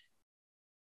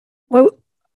 where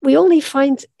we only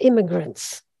find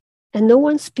immigrants and no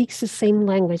one speaks the same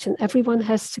language and everyone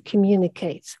has to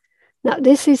communicate. Now,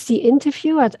 this is the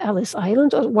interview at Ellis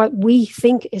Island, or what we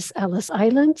think is Ellis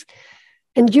Island.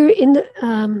 And during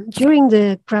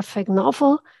the graphic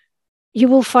novel, you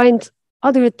will find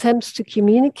other attempts to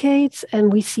communicate,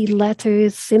 and we see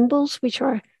letters, symbols, which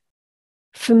are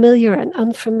familiar and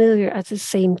unfamiliar at the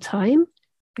same time,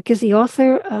 because the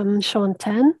author, Sean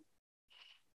Tan,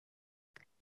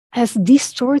 has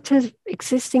distorted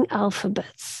existing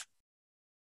alphabets.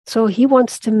 So he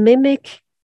wants to mimic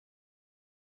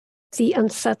the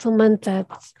unsettlement that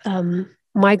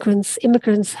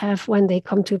immigrants have when they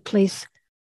come to a place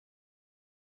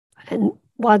and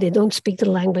while they don't speak the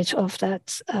language of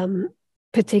that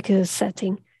particular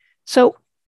setting. So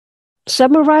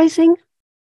summarizing,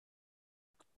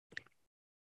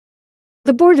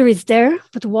 the border is there,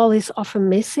 but the wall is often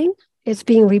missing. It's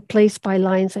being replaced by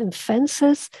lines and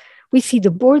fences. We see the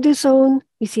border zone,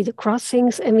 we see the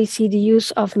crossings, and we see the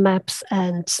use of maps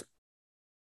and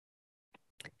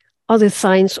other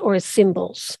signs or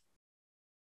symbols.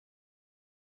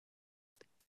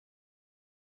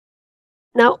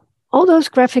 Now, all those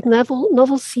graphic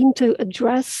novels seem to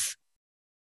address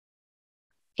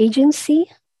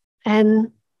agency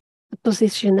and the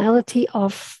positionality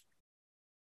of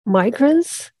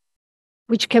migrants,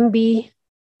 which can be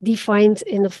defined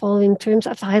in the following terms.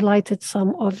 I've highlighted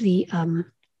some of the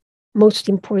most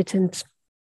important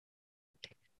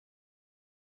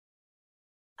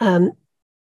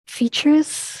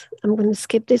features. I'm going to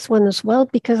skip this one as well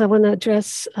because I want to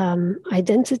address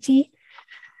identity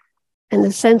and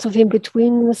the sense of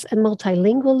in-betweenness and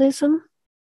multilingualism.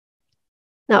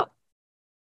 Now,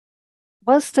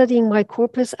 while studying my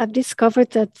corpus, I've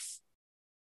discovered that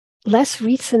less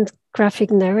recent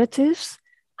graphic narratives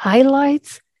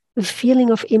highlight the feeling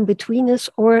of in-betweenness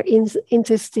or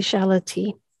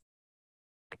interstitiality.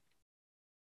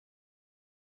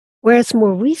 Whereas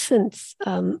more recent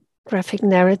graphic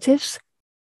narratives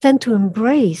tend to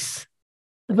embrace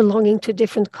the belonging to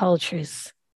different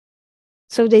cultures.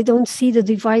 So they don't see the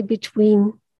divide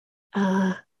between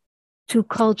two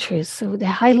cultures. So they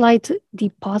highlight the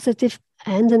positive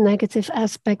and the negative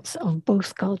aspects of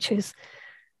both cultures.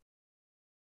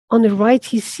 On the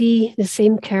right, you see the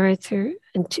same character,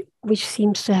 which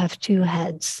seems to have two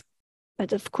heads.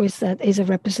 But of course, that is a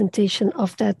representation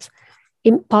of that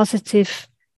positive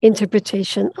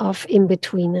interpretation of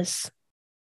in-betweenness.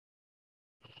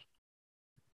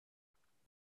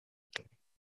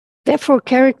 Therefore,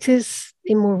 characters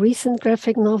in more recent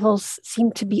graphic novels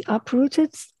seem to be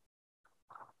uprooted.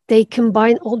 They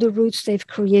combine all the roots they've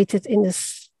created in the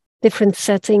different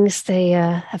settings they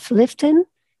have lived in.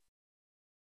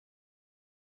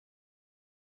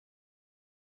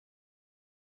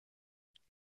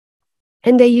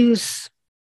 And they use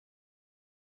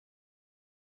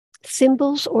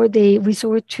symbols, or they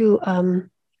resort to an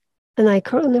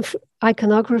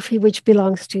iconography which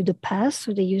belongs to the past.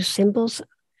 So they use symbols,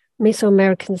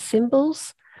 Mesoamerican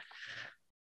symbols.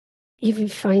 You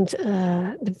find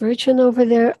the Virgin over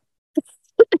there.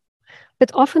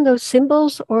 But often those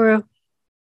symbols or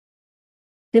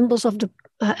symbols of the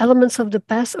elements of the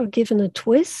past are given a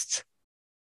twist.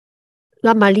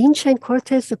 La Malinche and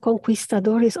Cortes, the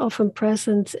conquistador, is often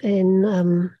present in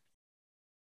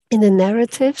the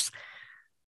narratives,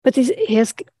 but he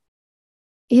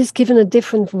is given a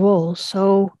different role.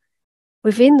 So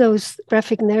within those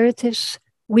graphic narratives,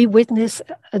 we witness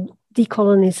a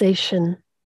decolonization.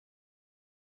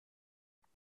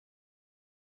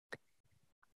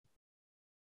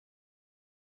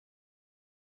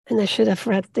 And I should have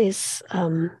read this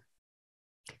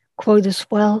quote as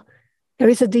well. There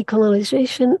is a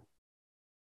decolonization.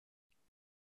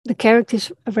 The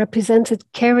characters represented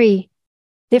carry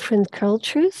different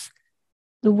cultures.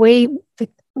 The way the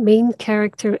main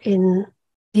character in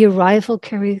The Arrival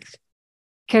carries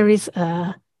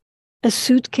a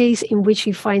suitcase in which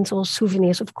he finds all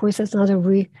souvenirs. Of course, that's not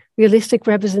a realistic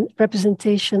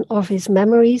representation of his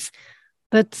memories,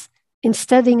 but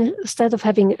instead of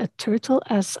having a turtle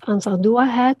as Ansardua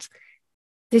had,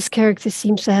 this character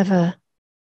seems to have a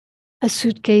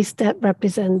suitcase that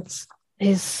represents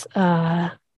his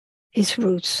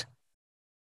roots.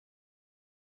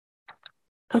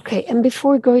 Okay, and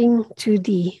before going to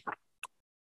the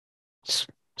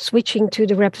switching to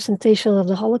the representation of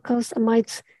the Holocaust, I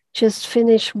might just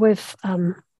finish with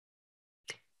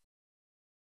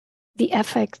the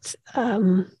effect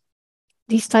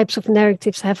these types of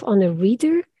narratives have on a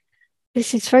reader.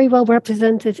 This is very well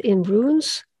represented in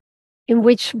Runes, in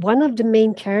which one of the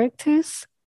main characters,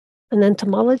 an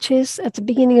entomologist, at the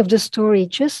beginning of the story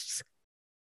just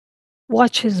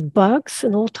watches bugs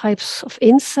and all types of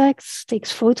insects,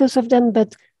 takes photos of them,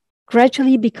 but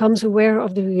gradually becomes aware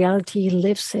of the reality he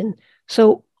lives in.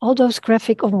 So all those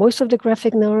graphic, or most of the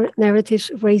graphic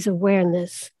narratives raise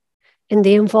awareness, and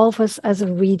they involve us as a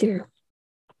reader.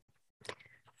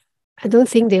 I don't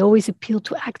think they always appeal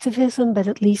to activism, but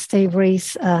at least they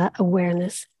raise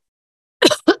awareness.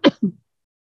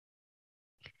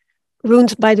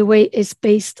 Runes, by the way, is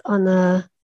based on a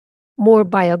more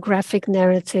biographic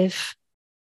narrative,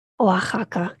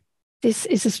 Oaxaca. This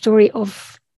is a story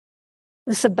of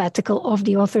the sabbatical of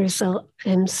the author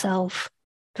himself.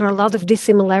 There are a lot of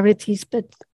dissimilarities, but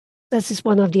this is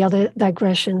one of the other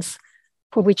digressions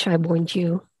for which I warned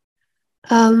you.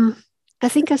 I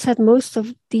think I said most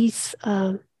of these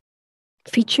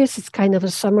features. It's kind of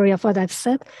a summary of what I've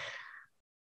said.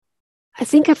 I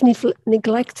think I've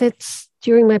neglected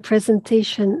during my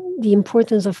presentation the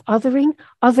importance of othering.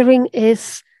 Othering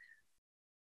is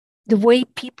the way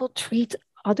people treat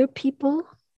other people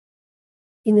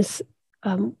in this,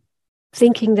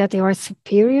 thinking that they are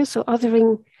superior. So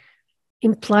othering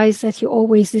implies that you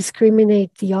always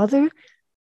discriminate the other.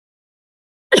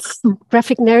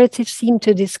 Graphic narratives seem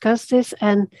to discuss this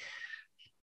and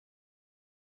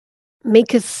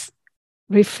make us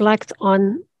reflect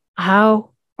on how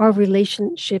our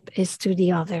relationship is to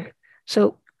the other.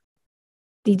 So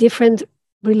the different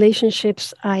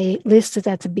relationships I listed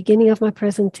at the beginning of my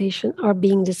presentation are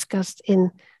being discussed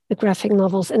in the graphic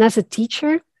novels. And as a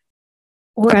teacher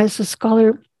or as a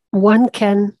scholar, one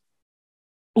can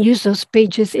use those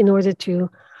pages in order to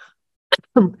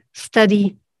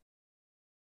study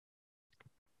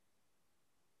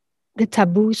the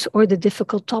taboos or the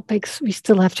difficult topics we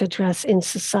still have to address in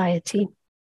society.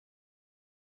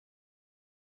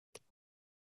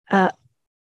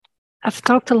 I've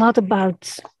talked a lot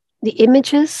about the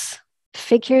images,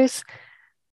 figures.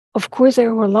 Of course,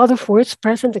 there were a lot of words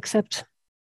present, except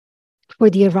for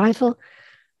the arrival.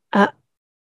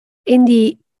 In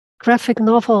the graphic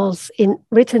novels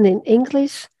written in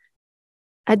English,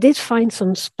 I did find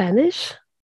some Spanish.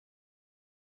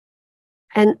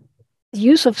 And the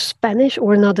use of Spanish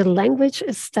or another language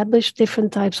established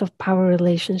different types of power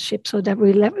relationships. So that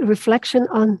reflection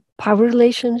on power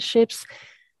relationships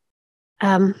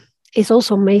is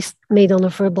also made on a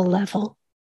verbal level.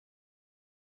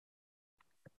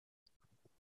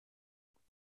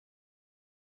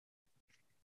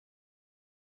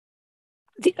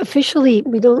 Officially,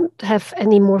 we don't have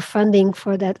any more funding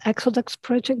for that Exodus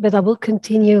project, but I will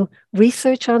continue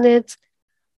research on it.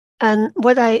 And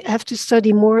what I have to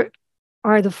study more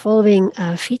are the following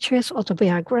features: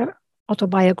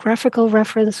 autobiographical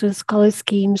references, color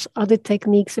schemes, other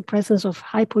techniques, the presence of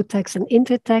hypotext and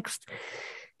intertext,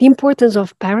 the importance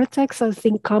of paratext. I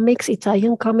think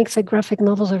Italian comics and graphic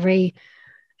novels are very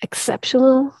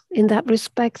exceptional in that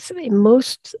respect. In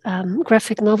most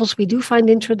graphic novels, we do find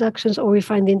introductions, or we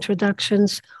find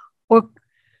introductions or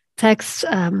texts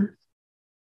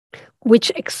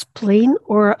which explain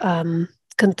or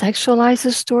contextualize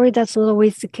a story. That's not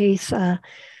always the case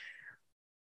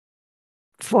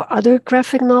for other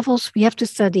graphic novels. We have to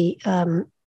study.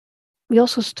 We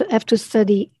also have to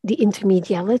study the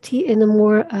intermediality in a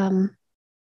more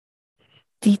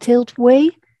detailed way.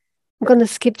 I'm going to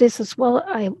skip this as well.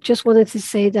 I just wanted to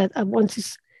say that I want to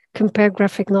compare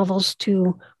graphic novels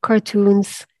to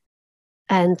cartoons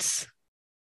and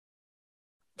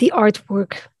the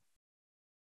artwork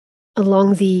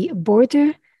along the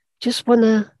border. Just want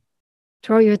to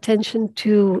draw your attention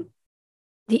to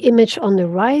the image on the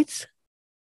right,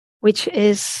 which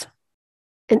is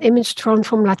an image drawn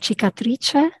from La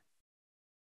Cicatrice.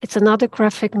 It's another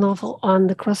graphic novel on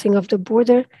the crossing of the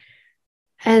border.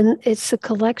 And it's a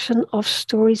collection of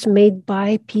stories made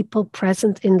by people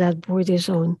present in that border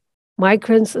zone,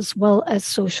 migrants as well as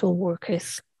social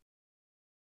workers.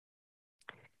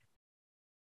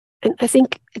 And I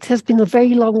think it has been a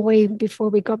very long way before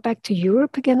we got back to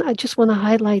Europe again. I just want to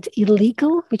highlight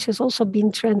Illegal, which has also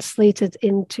been translated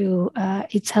into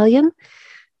Italian.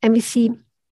 And we see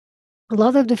a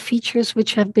lot of the features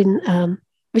which have been,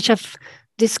 which I've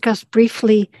discussed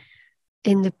briefly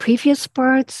in the previous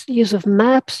parts, use of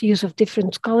maps, use of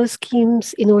different color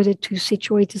schemes in order to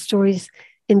situate the stories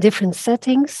in different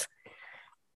settings.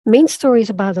 Main story is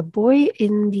about a boy.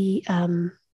 In the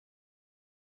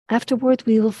afterward,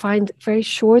 we will find very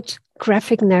short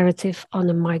graphic narrative on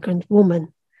a migrant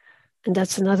woman. And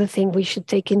that's another thing we should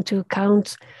take into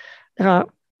account. There are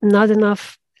not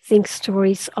enough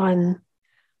stories on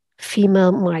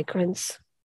female migrants.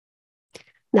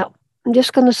 Now, I'm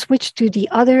just going to switch to the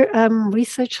other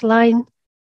research line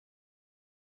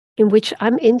in which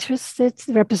I'm interested,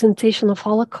 the representation of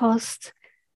Holocaust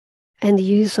and the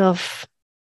use of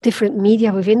different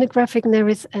media within the graphic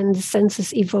narratives and the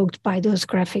senses evoked by those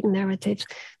graphic narratives.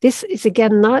 This is,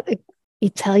 again, not an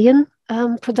Italian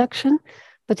production,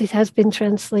 but it has been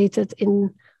translated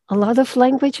in a lot of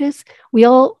languages. We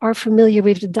all are familiar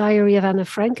with the Diary of Anne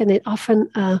Frank, and it often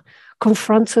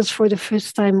confronts us for the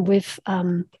first time with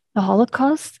the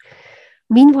Holocaust.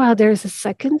 Meanwhile, there is a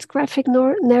second graphic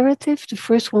narrative. The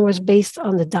first one was based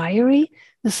on the diary.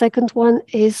 The second one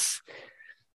is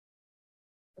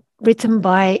written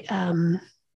by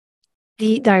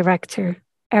the director,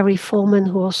 Ari Folman,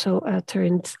 who also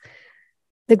turned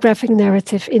the graphic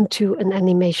narrative into an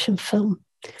animation film.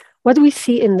 What do we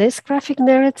see in this graphic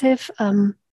narrative?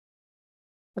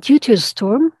 Due to a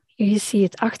storm, here you see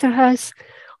it, Achterhuis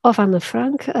of Anne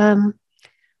Frank,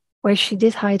 where she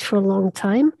did hide for a long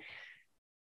time.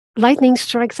 Lightning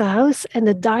strikes a house and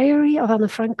the diary of Anne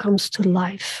Frank comes to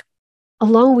life,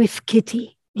 along with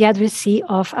Kitty, the addressee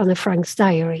of Anne Frank's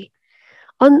diary.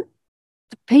 On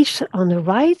the page on the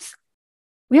right,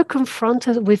 we are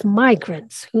confronted with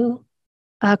migrants who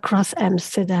cross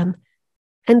Amsterdam.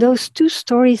 And those two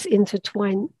stories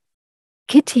intertwine.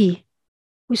 Kitty,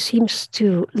 who seems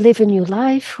to live a new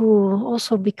life, who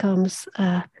also becomes,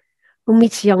 who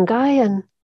meets a young guy and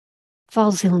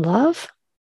falls in love.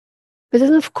 But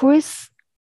then, of course,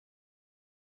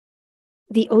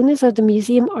 the owners of the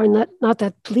museum are not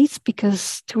that pleased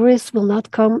because tourists will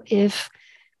not come if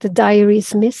the diary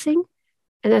is missing.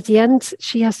 And at the end,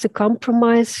 she has to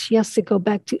compromise. She has to go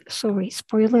back to, sorry,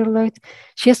 spoiler alert.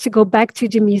 She has to go back to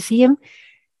the museum.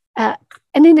 And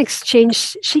in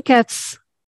exchange, she gets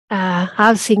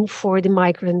housing for the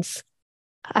migrants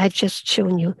I've just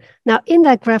shown you. Now, in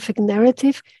that graphic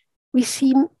narrative, we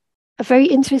see a very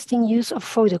interesting use of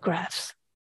photographs.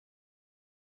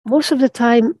 Most of the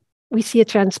time, we see a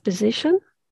transposition.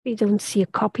 We don't see a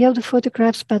copy of the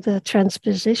photographs, but a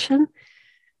transposition.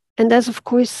 And that, of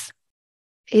course,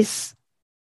 is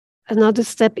another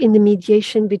step in the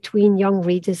mediation between young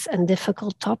readers and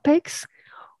difficult topics.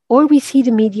 Or we see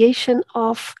the mediation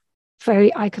of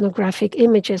very iconographic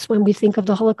images. When we think of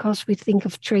the Holocaust, we think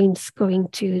of trains going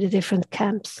to the different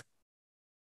camps.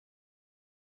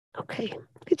 Okay,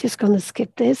 we're just going to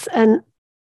skip this. And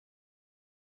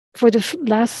for the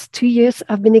last 2 years,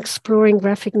 I've been exploring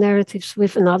graphic narratives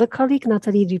with another colleague,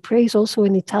 Nathalie Dupré, is also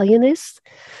an Italianist.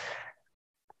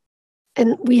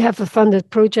 And we have a funded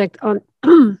project on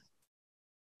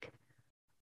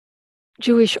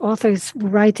Jewish authors who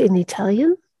write in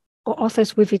Italian, or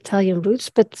authors with Italian roots.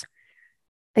 But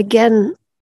again,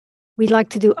 we like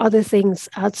to do other things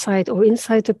outside or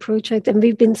inside the project. And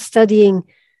we've been studying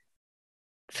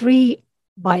 3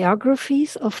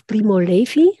 biographies of Primo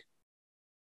Levi.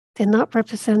 They're not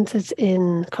represented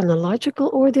in chronological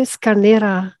order.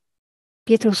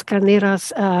 Pietro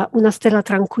Scarnera's Una Stella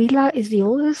Tranquilla is the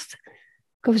oldest.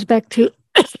 Goes back to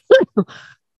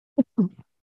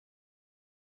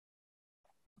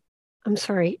I'm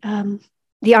sorry.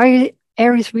 The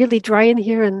air is really dry in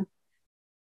here and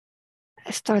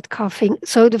I start coughing.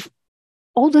 So the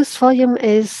oldest volume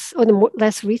is, or the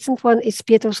less recent one is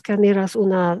Pietro Scarnera's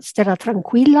Una Stella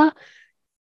Tranquilla.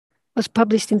 Was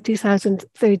published in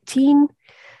 2013.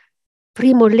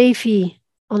 Primo Levi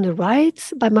on the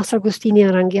right by Massagostini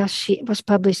and Ranghiasci was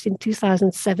published in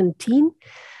 2017.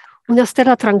 Una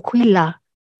Stella Tranquilla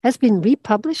has been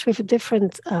republished with a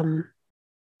different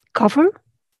cover,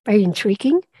 very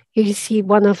intriguing. Here you see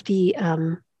one of the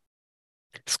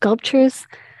sculptures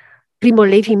Primo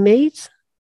Levi made.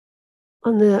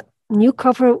 On the new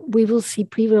cover, we will see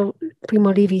Primo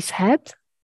Levi's head.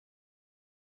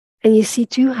 And you see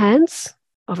 2 hands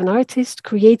of an artist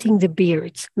creating the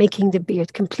beard, making the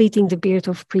beard, completing the beard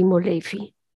of Primo Levi,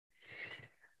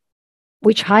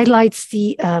 which highlights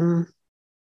the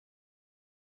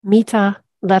meta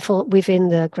level within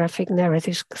the graphic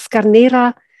narrative.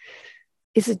 Scarnera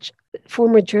is a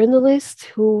former journalist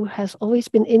who has always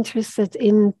been interested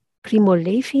in Primo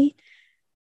Levi.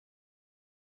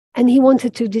 And he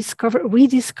wanted to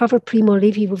rediscover Primo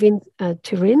Levi within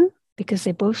Turin, because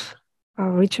they both are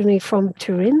originally from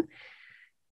Turin.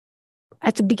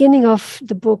 At the beginning of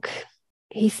the book,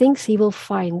 he thinks he will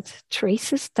find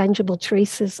traces, tangible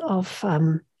traces of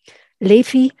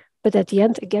Levi, but at the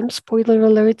end, again, spoiler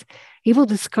alert, he will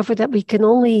discover that we can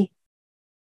only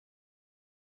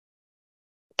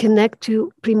connect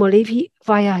to Primo Levi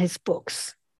via his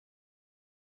books.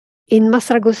 In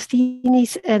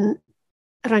Masragostini's and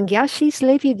Rangiasci's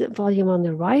Levi, the volume on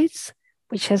the right,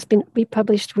 which has been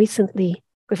republished recently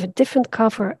with a different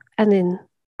cover and in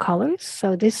colors.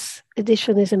 So this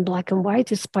edition is in black and white,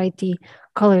 despite the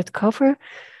colored cover.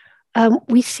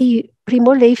 We see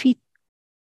Primo Levi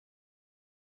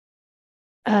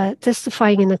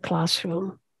testifying in a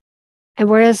classroom. And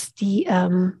whereas the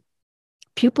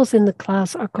pupils in the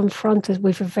class are confronted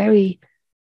with a very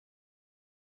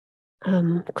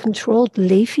controlled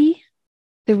Levi,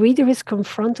 the reader is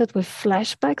confronted with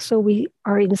flashbacks. So we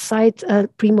are inside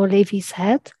Primo Levi's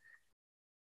head.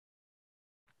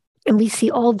 And we see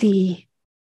all the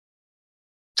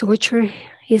torture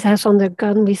he has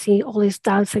undergone. We see all his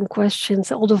doubts and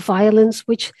questions, all the violence,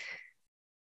 which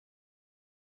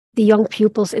the young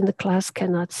pupils in the class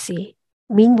cannot see.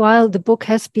 Meanwhile, the book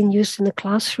has been used in the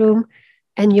classroom,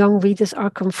 and young readers are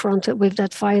confronted with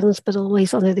that violence, but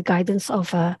always under the guidance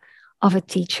of a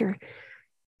teacher.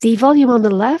 The volume on the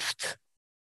left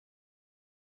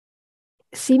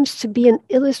seems to be an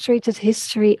illustrated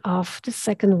history of the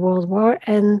Second World War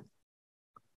and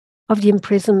of the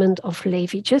imprisonment of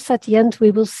Levi. Just at the end,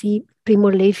 we will see Primo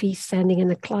Levi standing in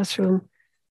the classroom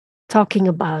talking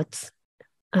about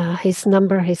his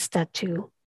number, his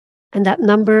tattoo. And that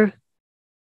number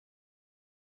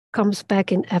comes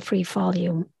back in every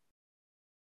volume.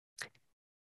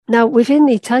 Now, within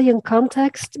the Italian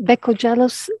context, BeccoGiallo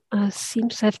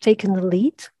seems to have taken the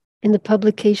lead in the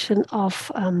publication of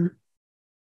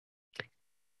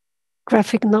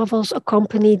graphic novels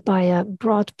accompanied by a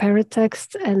broad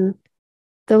paratext, and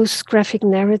those graphic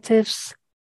narratives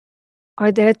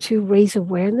are there to raise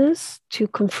awareness, to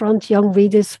confront young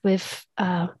readers with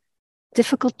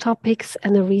difficult topics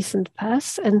and a recent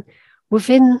past. And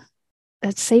within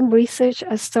that same research,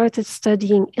 I started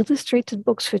studying illustrated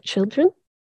books for children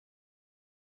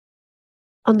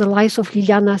on the lives of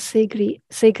Liliana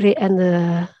Segre and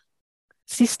the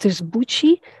sisters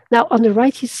Bucci. Now, on the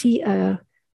right, you see not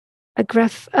a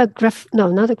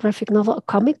graphic novel, a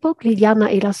comic book,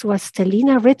 Liliana e la sua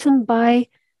stellina, written by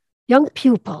young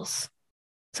pupils.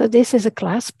 So this is a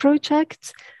class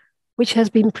project which has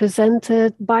been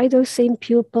presented by those same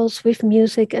pupils with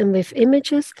music and with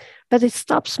images, but it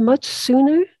stops much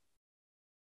sooner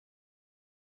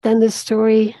than the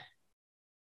story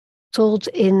told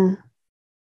in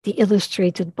the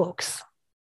illustrated books.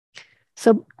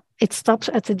 So it stops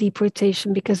at the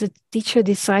deportation because the teacher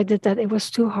decided that it was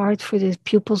too hard for the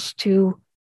pupils to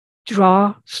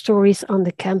draw stories on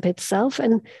the camp itself.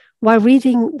 And while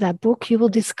reading that book, you will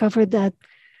discover that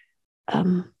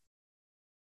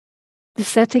the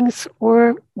settings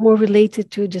are more related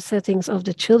to the settings of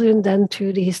the children than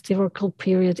to the historical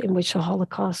period in which the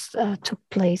Holocaust took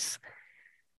place.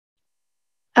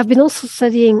 I've been also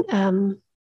studying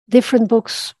different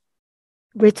books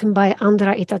written by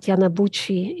Andra e Tatiana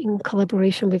Bucci in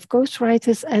collaboration with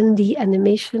ghostwriters, and the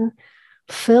animation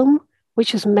film,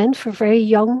 which is meant for very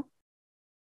young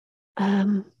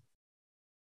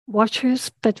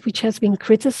watchers, but which has been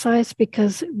criticized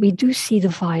because we do see the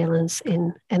violence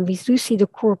in, and we do see the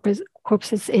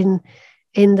corpses in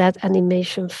that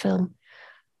animation film.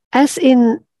 As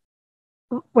in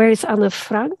Where is Anne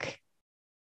Frank?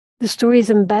 The story is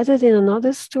embedded in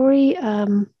another story.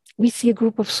 We see a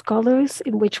group of scholars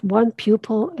in which one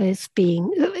pupil is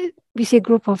being, we see a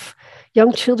group of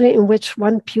young children in which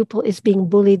one pupil is being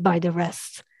bullied by the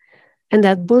rest. And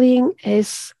that bullying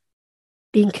is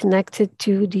being connected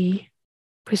to the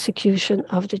persecution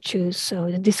of the Jews, so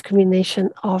the discrimination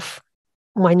of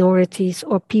minorities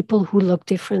or people who look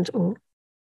different or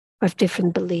have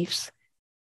different beliefs.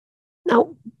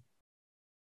 Now,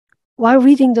 while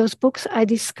reading those books, I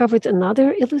discovered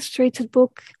another illustrated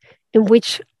book in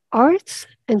which art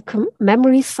and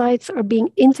memory sites are being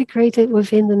integrated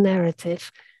within the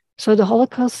narrative. So the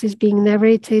Holocaust is being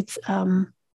narrated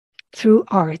through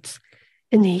art.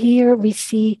 And here we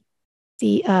see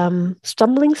the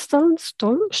stumbling stones,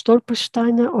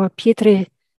 Stolpersteine or pietre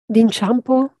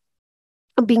d'inciampo,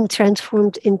 are being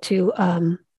transformed into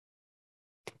a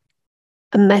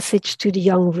message to the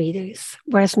young readers,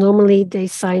 whereas normally they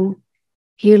sign,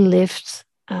 "Here lived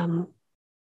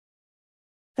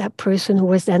that person who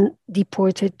was then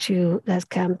deported to that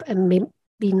camp and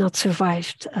maybe not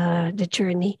survived the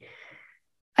journey."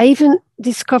 I even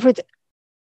discovered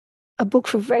a book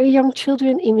for very young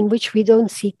children in which we don't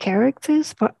see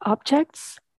characters but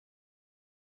objects.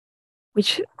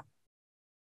 which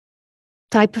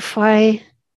typify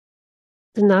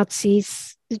the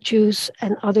Nazis, the Jews,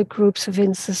 and other groups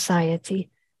within society.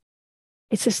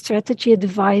 It's a strategy, a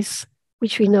device,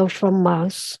 which we know from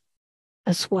Maus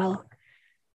as well.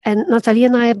 And Natalie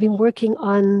and I have been working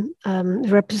on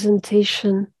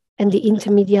representation and the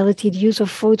intermediality, the use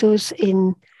of photos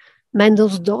in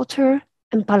Mendel's Daughter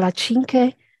and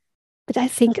Palacinque. But I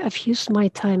think I've used my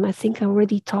time. I think I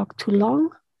already talked too long.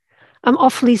 I'm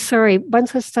awfully sorry.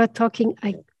 Once I start talking,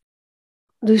 I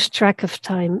lose track of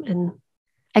time, and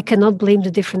I cannot blame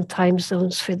the different time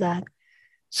zones for that.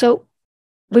 So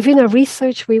within our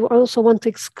research, we also want to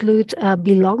exclude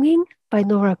Belonging by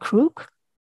Nora Krug.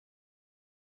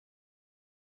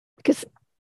 Because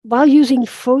while using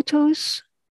photos,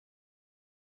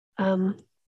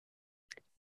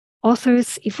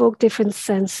 authors evoke different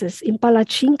senses. In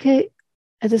Palacinque,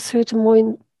 at a certain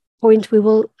point, we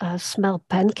will smell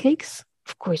pancakes,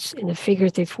 of course, in a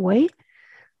figurative way.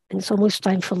 And it's almost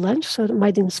time for lunch, so it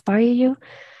might inspire you.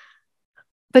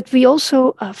 But we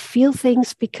also feel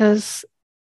things because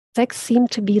texts seem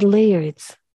to be layered.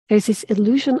 There's this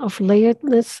illusion of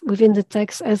layeredness within the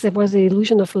text, as there was the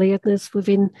illusion of layeredness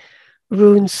within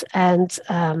Runes and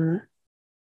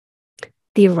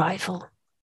The Arrival.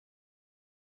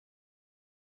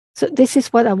 So this is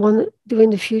what I want to do in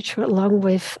the future, along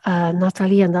with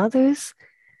Natalie and others.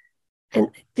 And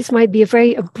this might be a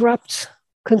very abrupt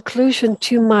conclusion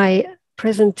to my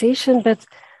presentation, but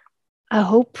I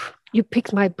hope you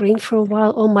picked my brain for a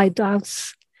while, all my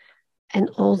doubts and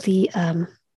all the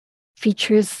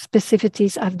features,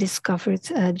 specificities I've discovered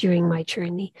during my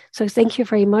journey. So thank you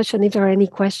very much. And if there are any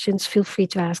questions, feel free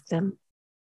to ask them.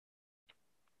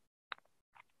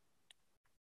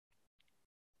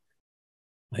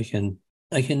 I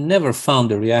can never find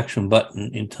the reaction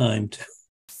button in time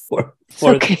for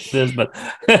okay. this, but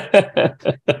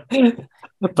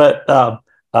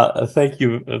thank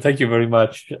you very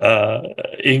much,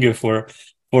 Inge, for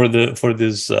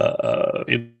this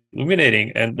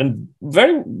illuminating and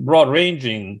very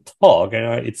broad-ranging talk.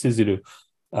 And it's easy to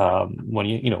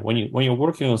when you're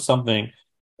working on something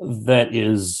that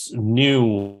is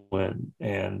new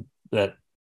and that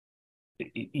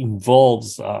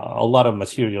involves a lot of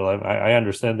material. I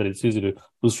understand that it's easy to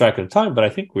lose track of time, but I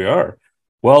think we are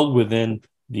well within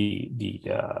the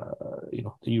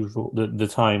usual the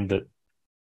time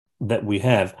that we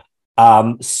have.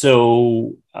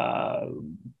 So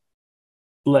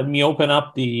let me open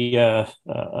up the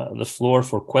floor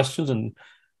for questions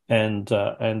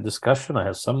and discussion. I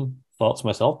have some thoughts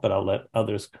myself, but I'll let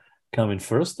others come in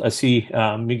first. I see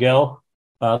Miguel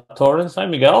Torrens. Hi,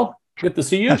 Miguel. Good to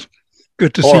see you.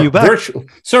 Good to see you back.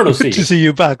 Good to see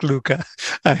you back, Luca.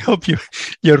 I hope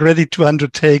you're ready to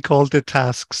undertake all the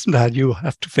tasks that you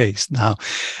have to face now.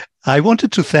 I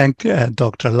wanted to thank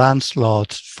Dr.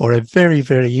 Lanslots for a very,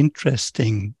 very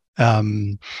interesting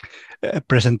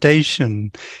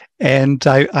presentation. And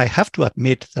I have to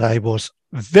admit that I was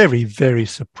very, very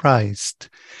surprised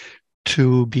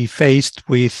to be faced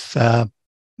with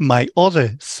my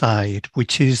other side,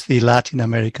 which is the Latin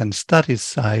American studies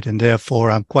side, and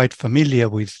therefore I'm quite familiar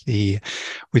with the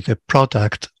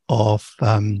product of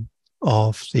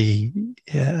the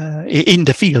in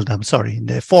the field. I'm sorry, in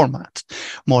the format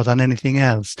more than anything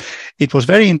else. It was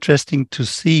very interesting to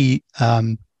see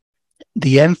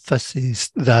the emphasis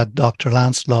that Dr.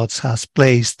 Lanslots has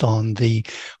placed on the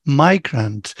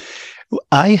migrant.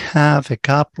 I have a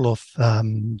couple of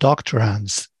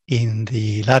doctorands in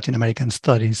the Latin American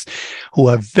studies who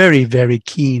are very, very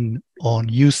keen on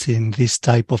using this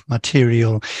type of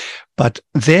material, but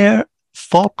their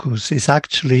focus is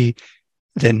actually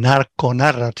the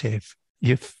narco-narrative,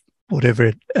 I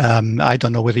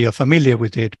don't know whether you're familiar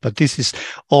with it, but this is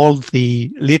all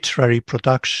the literary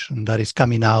production that is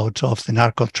coming out of the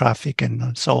narco traffic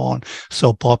and so on,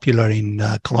 so popular in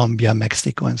Colombia,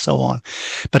 Mexico, and so on.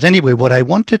 But anyway, what I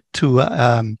wanted to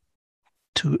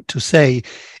say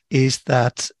is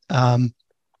that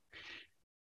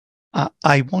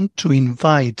I want to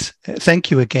invite,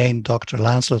 thank you again, Dr.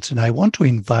 Lanslots, and I want to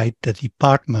invite the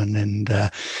department and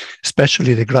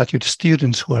especially the graduate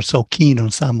students who are so keen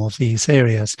on some of these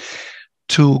areas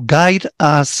to guide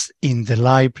us in the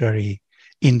library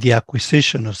in the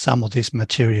acquisition of some of this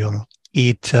material.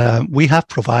 We have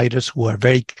providers who are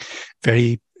very,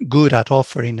 very good at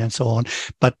offering and so on,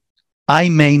 but I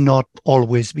may not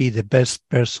always be the best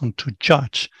person to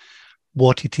judge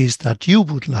what it is that you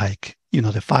would like,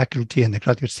 the faculty and the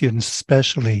graduate students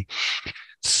especially.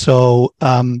 So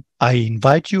I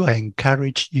invite you, I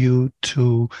encourage you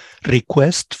to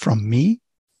request from me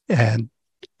and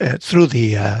through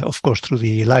the, of course, through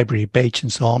the library page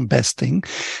and so on, besting,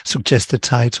 suggest the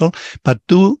title, but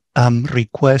do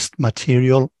request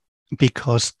material,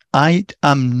 because I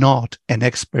am not an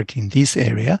expert in this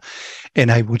area,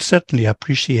 and I would certainly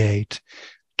appreciate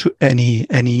any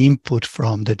input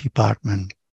from the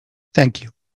department. Thank you.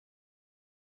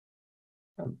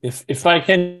 If I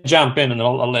can jump in, and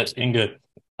I'll let Inge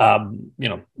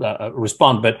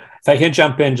respond, but if I can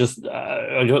jump in, just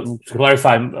to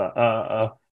clarify,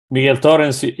 Miguel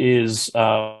Torrens is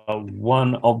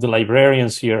one of the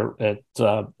librarians here at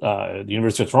the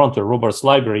University of Toronto, Robarts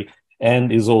Library,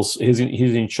 and is also he's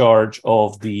in charge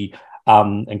of the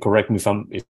and correct me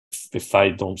if I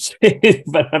don't say it,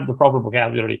 but I have the proper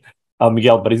vocabulary,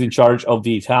 Miguel, but he's in charge of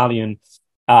the Italian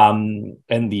and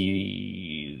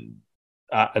the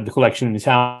collection in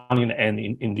Italian and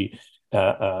in the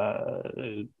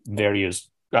various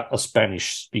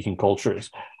Spanish-speaking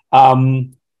cultures.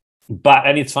 And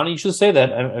it's funny you should say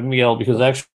that, Miguel, because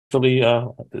actually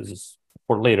this is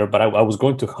for later, but I was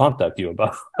going to contact you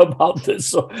about this.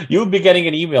 So you'll be getting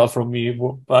an email from me,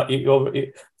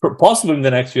 possibly in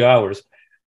the next few hours.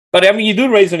 But I mean, you do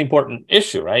raise an important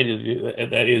issue, right?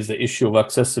 That is the issue of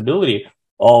accessibility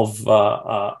of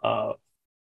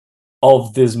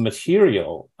this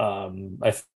material.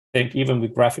 I think even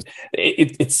with graphics,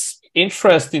 it's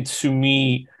interesting to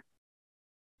me.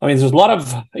 I mean, there's a lot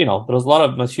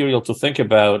of material to think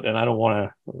about, and I don't want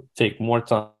to take more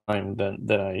time than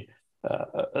I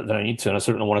need to, and I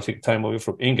certainly don't want to take time away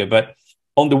from Inge. But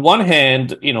on the one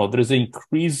hand, there's an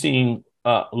increasing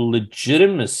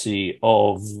legitimacy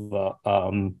of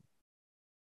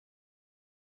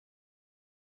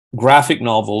graphic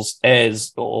novels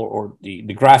as, or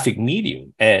the graphic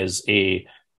medium as a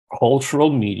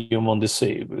cultural medium on the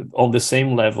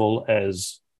same level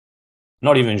as,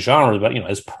 not even genre, but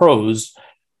as prose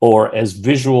or as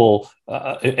visual,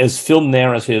 as film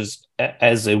narratives,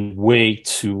 as a way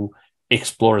to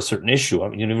explore a certain issue. I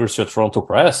mean, University of Toronto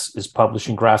Press is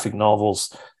publishing graphic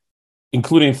novels,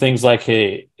 including things like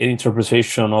an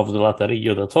interpretation of the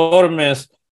Lazarillo de Tormes,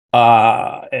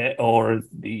 or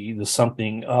the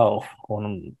something.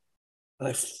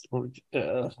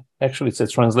 Actually, it's a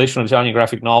translation of Italian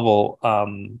graphic novel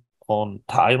on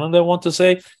Thailand, I want to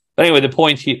say. But anyway, the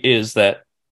point here is that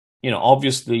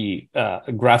obviously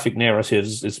graphic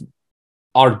narratives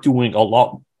are doing a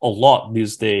lot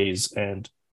these days, and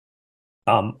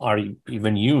are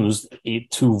even used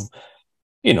to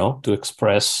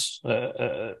express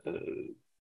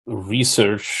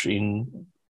research in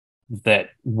that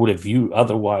would have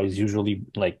otherwise usually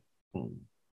like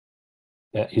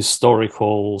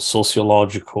historical,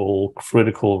 sociological,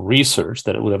 critical research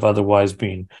that would have otherwise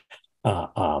been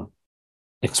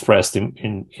expressed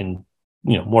in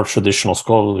more traditional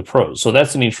scholarly prose. So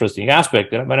that's an interesting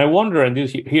aspect. But I wonder, and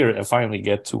here I finally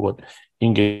get to what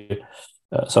Inge,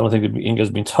 some of the things that Inge has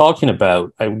been talking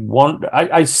about.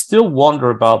 I still wonder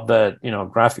about that,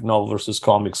 graphic novel versus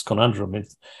comics conundrum.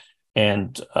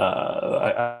 And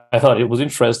I thought it was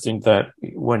interesting that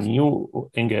when you,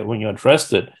 Inge, when you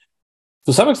addressed it,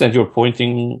 to some extent, you're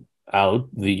pointing out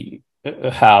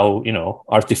how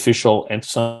artificial and to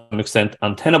some extent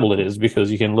untenable it is,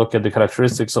 because you can look at the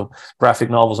characteristics of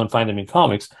graphic novels and find them in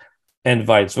comics, and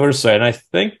vice versa. And I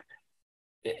think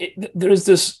there is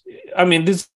this. I mean,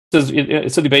 it's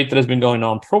a debate that has been going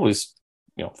on probably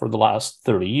for the last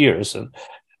 30 years, and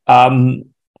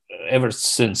ever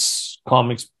since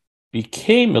comics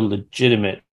became a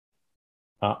legitimate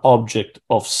object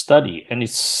of study. And it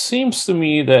seems to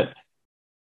me that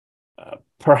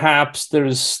perhaps there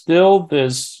is still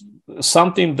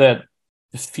something that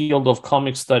the field of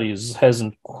comic studies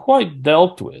hasn't quite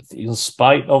dealt with, in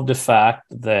spite of the fact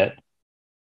that,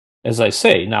 as I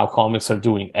say, now comics are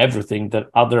doing everything that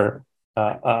other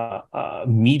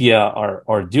media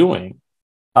are doing.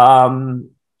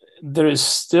 There is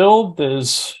still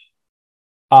this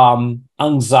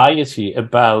anxiety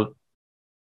about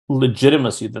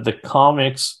legitimacy, that the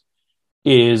comics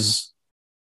is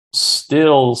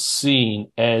still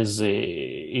seen as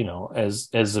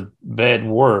as a bad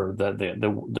word, that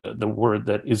the word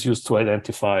that is used to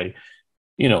identify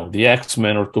the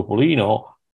X-Men or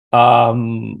Topolino,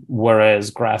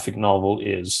 whereas graphic novel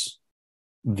is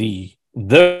the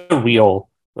real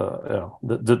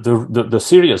the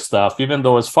serious stuff. Even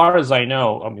though, as far as I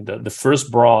know, I mean, the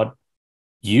first broad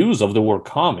use of the word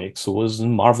comics was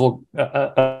in Marvel.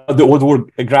 The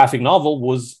word graphic novel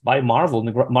was by Marvel.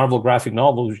 The Marvel graphic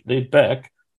novels date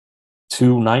back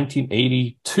to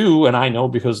 1982, and I know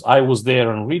because I was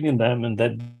there and reading them, and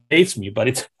that dates me.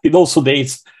 But it also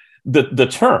dates the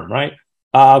term, right?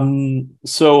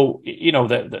 So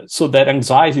so that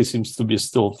anxiety seems to be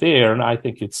still there, and I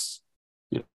think it's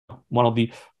one of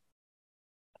the,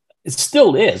 it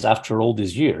still is after all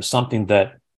these years, something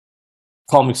that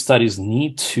comic studies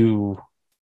need to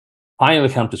finally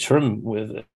come to terms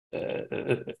with,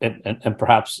 and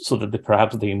perhaps so that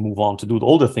perhaps they move on to do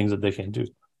all the things that they can do.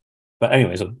 But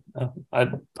anyway, so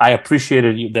I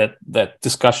appreciated that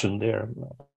discussion there,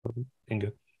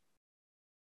 Inge.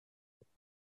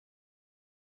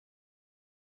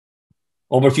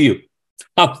 Over to you.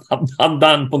 I'm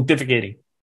done pontificating.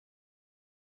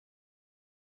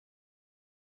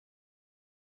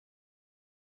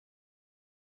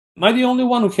 Am I the only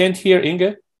one who can't hear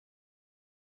Inge?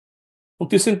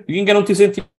 Inge, non ti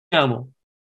sentiamo.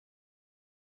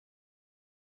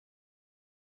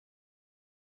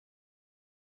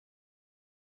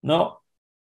 No.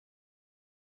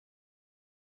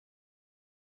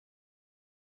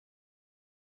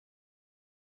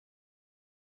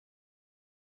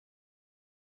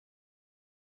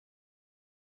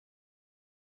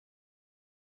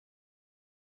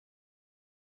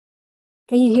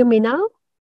 Can you hear me now?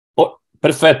 Oh,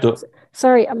 perfetto.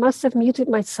 Sorry, I must have muted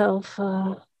myself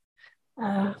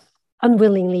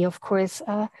unwillingly, of course.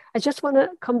 I just want to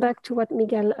come back to what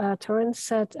Miguel Torrens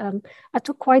said. I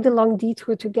took quite a long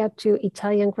detour to get to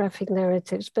Italian graphic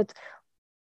narratives, but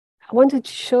I wanted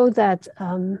to show that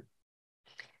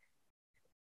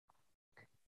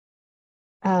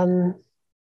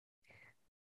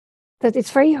that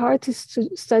it's very hard to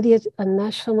study a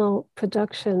national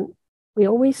production. We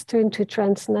always turn to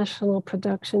transnational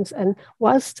productions, and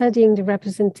while studying the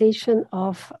representation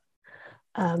of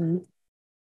the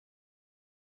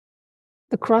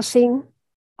crossing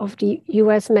of the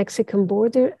US-Mexican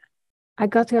border, I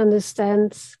got to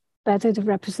understand better the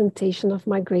representation of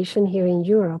migration here in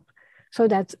Europe. So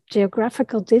that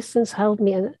geographical distance helped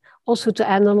me, and also to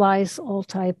analyze all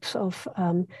types of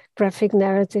graphic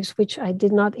narratives, which I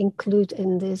did not include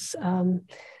in this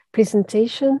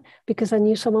presentation because I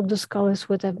knew some of the scholars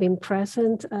would have been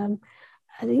present. I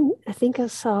think I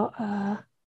saw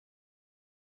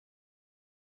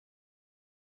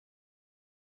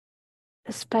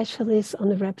a specialist on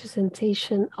the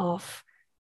representation of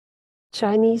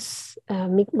Chinese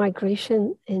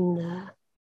migration in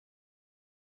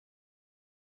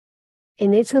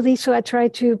Italy. So I try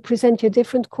to present you a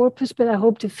different corpus, but I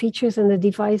hope the features and the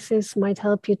devices might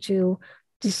help you to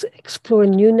explore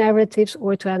new narratives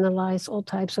or to analyze all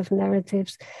types of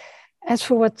narratives. As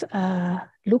for what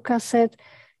Luca said,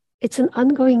 it's an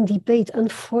ongoing debate.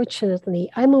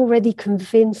 Unfortunately, I'm already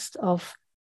convinced of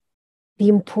the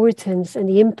importance and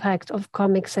the impact of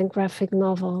comics and graphic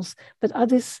novels, but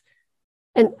others,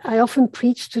 and I often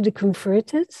preach to the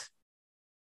converted.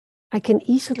 I can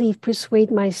easily persuade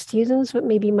my students, but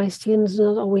maybe my students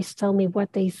don't always tell me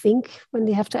what they think when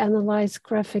they have to analyze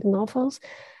graphic novels.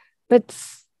 But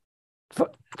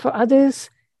for others,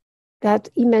 that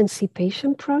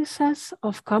emancipation process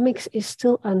of comics is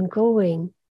still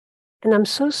ongoing. And I'm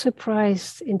so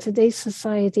surprised in today's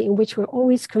society in which we're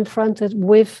always confronted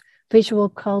with visual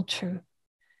culture.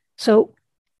 So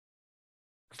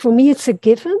for me, it's a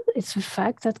given, it's a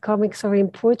fact that comics are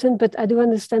important, but I do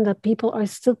understand that people are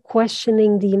still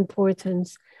questioning the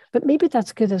importance. But maybe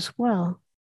that's good as well.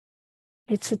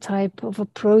 It's a type of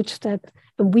approach that,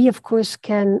 and we of course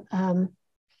can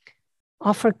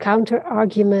offer counter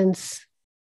arguments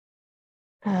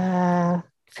for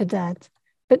that,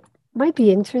 but might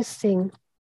be interesting.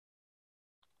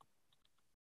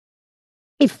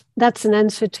 If that's an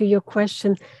answer to your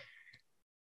question,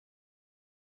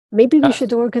 maybe we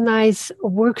should organize a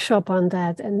workshop on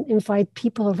that and invite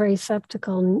people who are very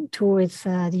skeptical towards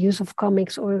the use of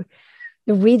comics or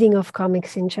the reading of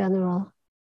comics in general.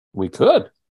 We could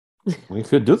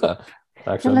do that.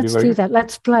 Actually, let's do that.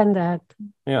 Let's plan that.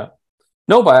 Yeah.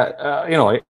 No, but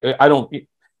I don't.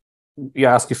 You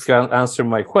ask if you can answer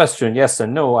my question, yes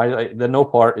and no. The no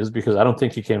part is because I don't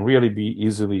think it can really be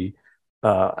easily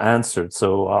answered.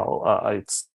 So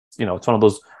it's it's one of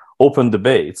those open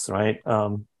debates, right?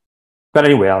 But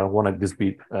anyway, I don't want to just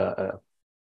be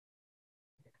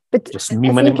but just me.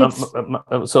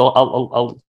 So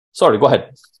I'll. Sorry, go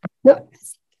ahead. No,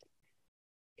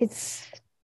 it's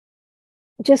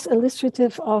just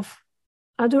illustrative of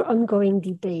other ongoing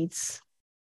debates.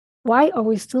 Why are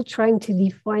we still trying to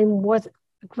define what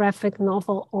a graphic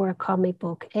novel or a comic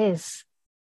book is?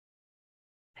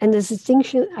 And the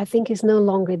distinction, I think, is no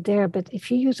longer there. But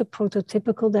if you use a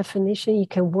prototypical definition, you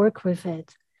can work with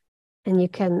it. And you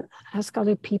can ask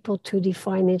other people to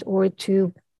define it or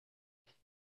to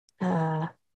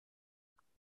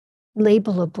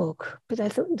label a book, but I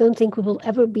don't think we will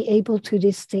ever be able to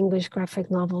distinguish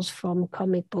graphic novels from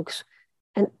comic books.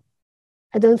 And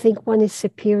I don't think one is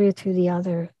superior to the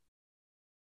other.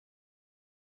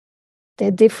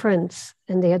 They're different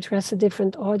and they address a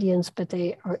different audience, but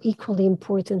they are equally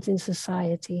important in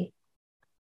society.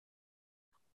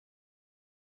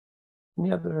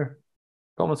 Any other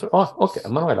comments? Oh, okay.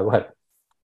 Manuela, go ahead.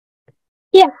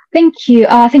 Yeah, thank you.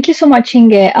 Thank you so much,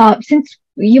 Inge. Since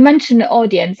you mentioned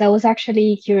audience, I was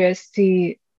actually curious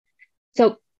to.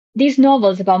 So these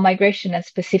novels about migration and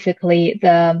specifically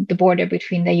the border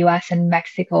between the US and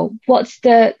Mexico, what's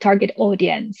the target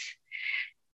audience?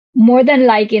 More than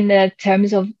like in the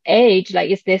terms of age, like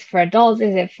is this for adults?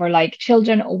 Is it for like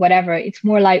children or whatever? It's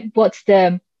more like what's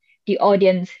the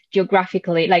audience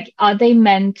geographically? Like, are they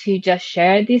meant to just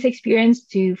share this experience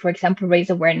to, for example, raise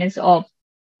awareness of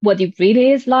what it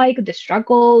really is like, the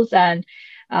struggles, and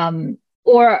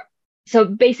or so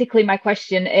basically my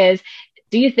question is,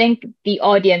 do you think the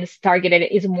audience targeted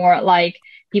is more like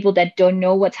people that don't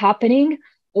know what's happening,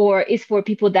 or is for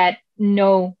people that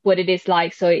know what it is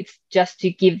like, so it's just to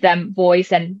give them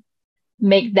voice and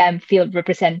make them feel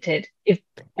represented? If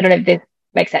I don't know if this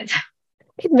makes sense.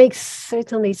 It makes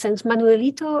certainly sense.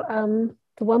 Manuelito,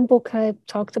 the one book I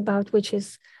talked about, which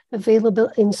is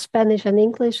available in Spanish and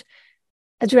English,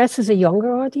 addresses a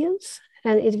younger audience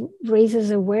and it raises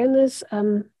awareness.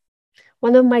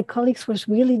 One of my colleagues was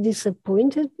really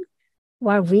disappointed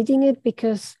while reading it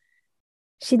because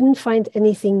she didn't find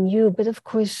anything new. But of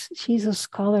course, she's a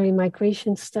scholar in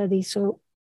migration studies, so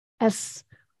as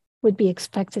would be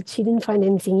expected, she didn't find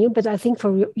anything new. But I think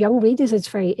for young readers, it's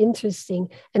very interesting.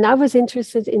 And I was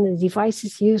interested in the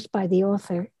devices used by the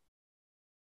author.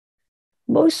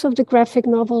 Most of the graphic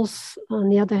novels, on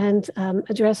the other hand,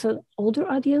 address an older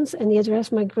audience, and they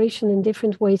address migration in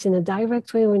different ways, in a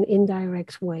direct way or an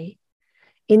indirect way.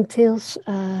 In Tales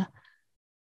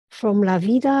from La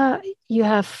Vida, you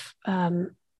have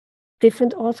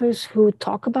different authors who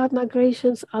talk about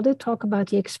migrations, others talk about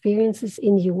the experiences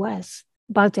in the US,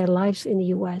 about their lives in the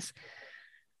US.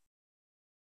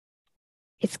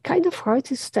 It's kind of hard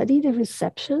to study the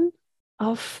reception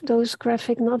of those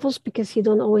graphic novels because you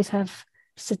don't always have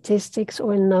statistics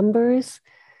or numbers.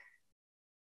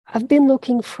 I've been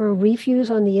looking for reviews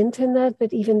on the internet,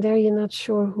 but even there you're not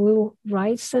sure who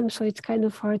writes them, so it's kind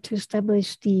of hard to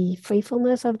establish the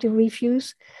faithfulness of the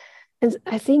reviews. And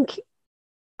I think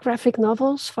graphic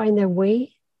novels find their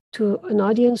way to an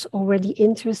audience already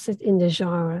interested in the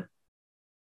genre.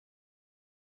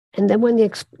 And then when they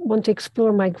want to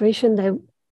explore migration, they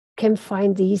can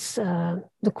find these,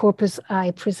 the corpus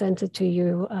I presented to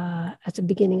you at the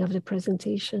beginning of the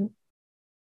presentation.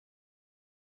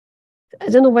 I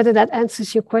don't know whether that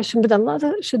answers your question, but a lot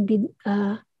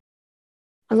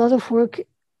of work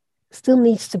still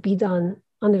needs to be done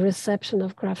on the reception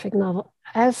of graphic novel,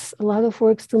 as a lot of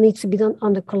work still needs to be done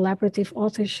on the collaborative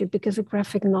authorship, because a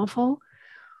graphic novel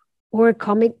or a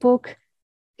comic book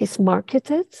is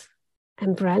marketed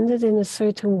and branded in a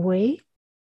certain way.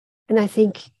 And I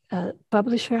think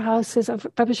publishing houses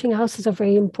are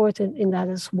very important in that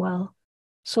as well.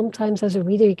 Sometimes as a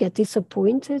reader, you get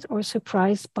disappointed or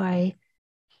surprised by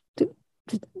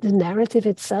the narrative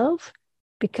itself,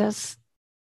 because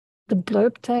the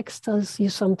blurb text tells you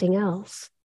something else.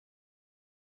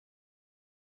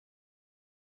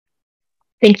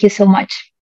 Thank you so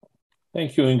much.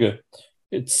 Thank you, Inge.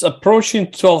 It's approaching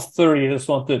 12:30. I just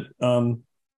wanted,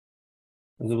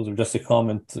 there was just a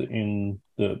comment in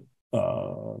the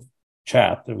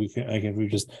chat that I can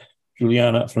read. Just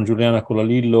Juliana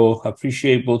Colalillo,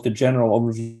 appreciate both the general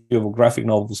overview of what graphic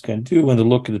novels can do and the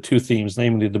look at the two themes,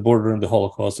 namely the border and the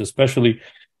Holocaust, especially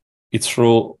its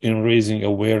role in raising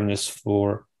awareness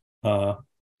for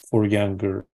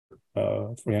younger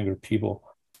people.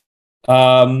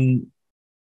 I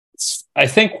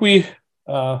think we,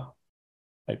 as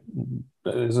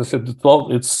I said,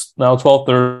 it's now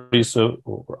 12:30, so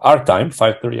our time,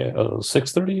 5:30,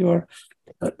 6:30, or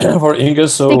for Inge.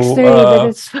 So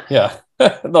 6:30, yeah,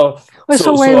 no.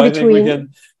 So I think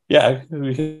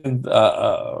we can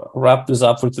wrap this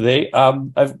up for today.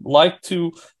 I'd like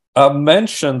to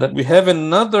mention that we have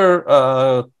another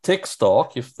TICS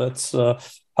talk, if that's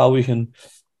how we can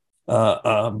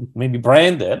maybe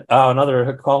brand it,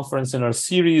 another conference in our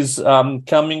series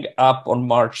coming up on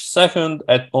March 2nd,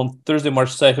 on Thursday,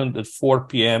 March 2nd at 4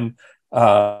 p.m.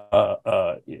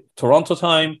 Toronto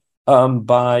time,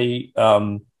 by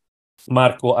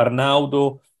Marco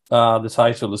Arnaudo. The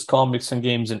title is Comics and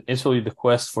Games in Italy, the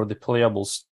Quest for the Playable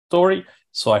Story.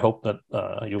 So I hope that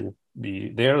you'll be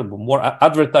there. More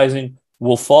advertising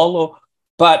will follow.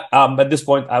 But at this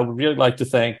point, I would really like to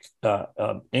thank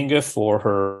Inge for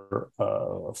her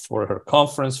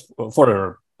conference, for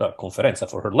her conferenza,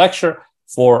 for her lecture,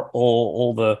 for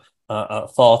all the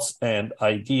thoughts and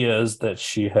ideas that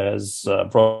she has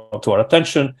brought to our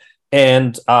attention,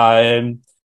 and I'm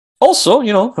also,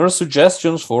 her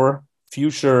suggestions for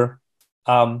future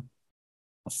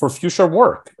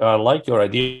work. I like your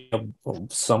idea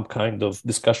of some kind of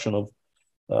discussion of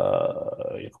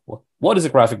what is a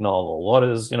graphic novel? What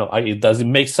is, does it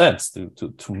make sense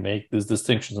to make these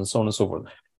distinctions and so on and so forth?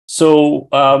 So,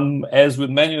 as with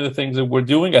many of the things that we're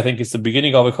doing, I think it's the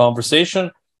beginning of a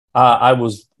conversation. I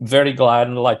was very glad,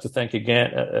 and I'd like to thank again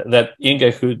that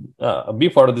Inge could be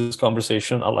part of this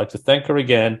conversation. I'd like to thank her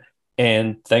again,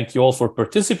 and thank you all for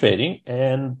participating.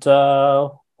 And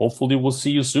hopefully, we'll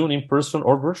see you soon in person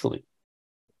or virtually.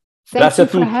 Thank you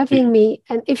for having me.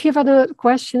 And if you have other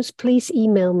questions, please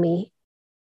email me.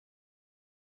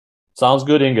 Sounds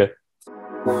good, Inge.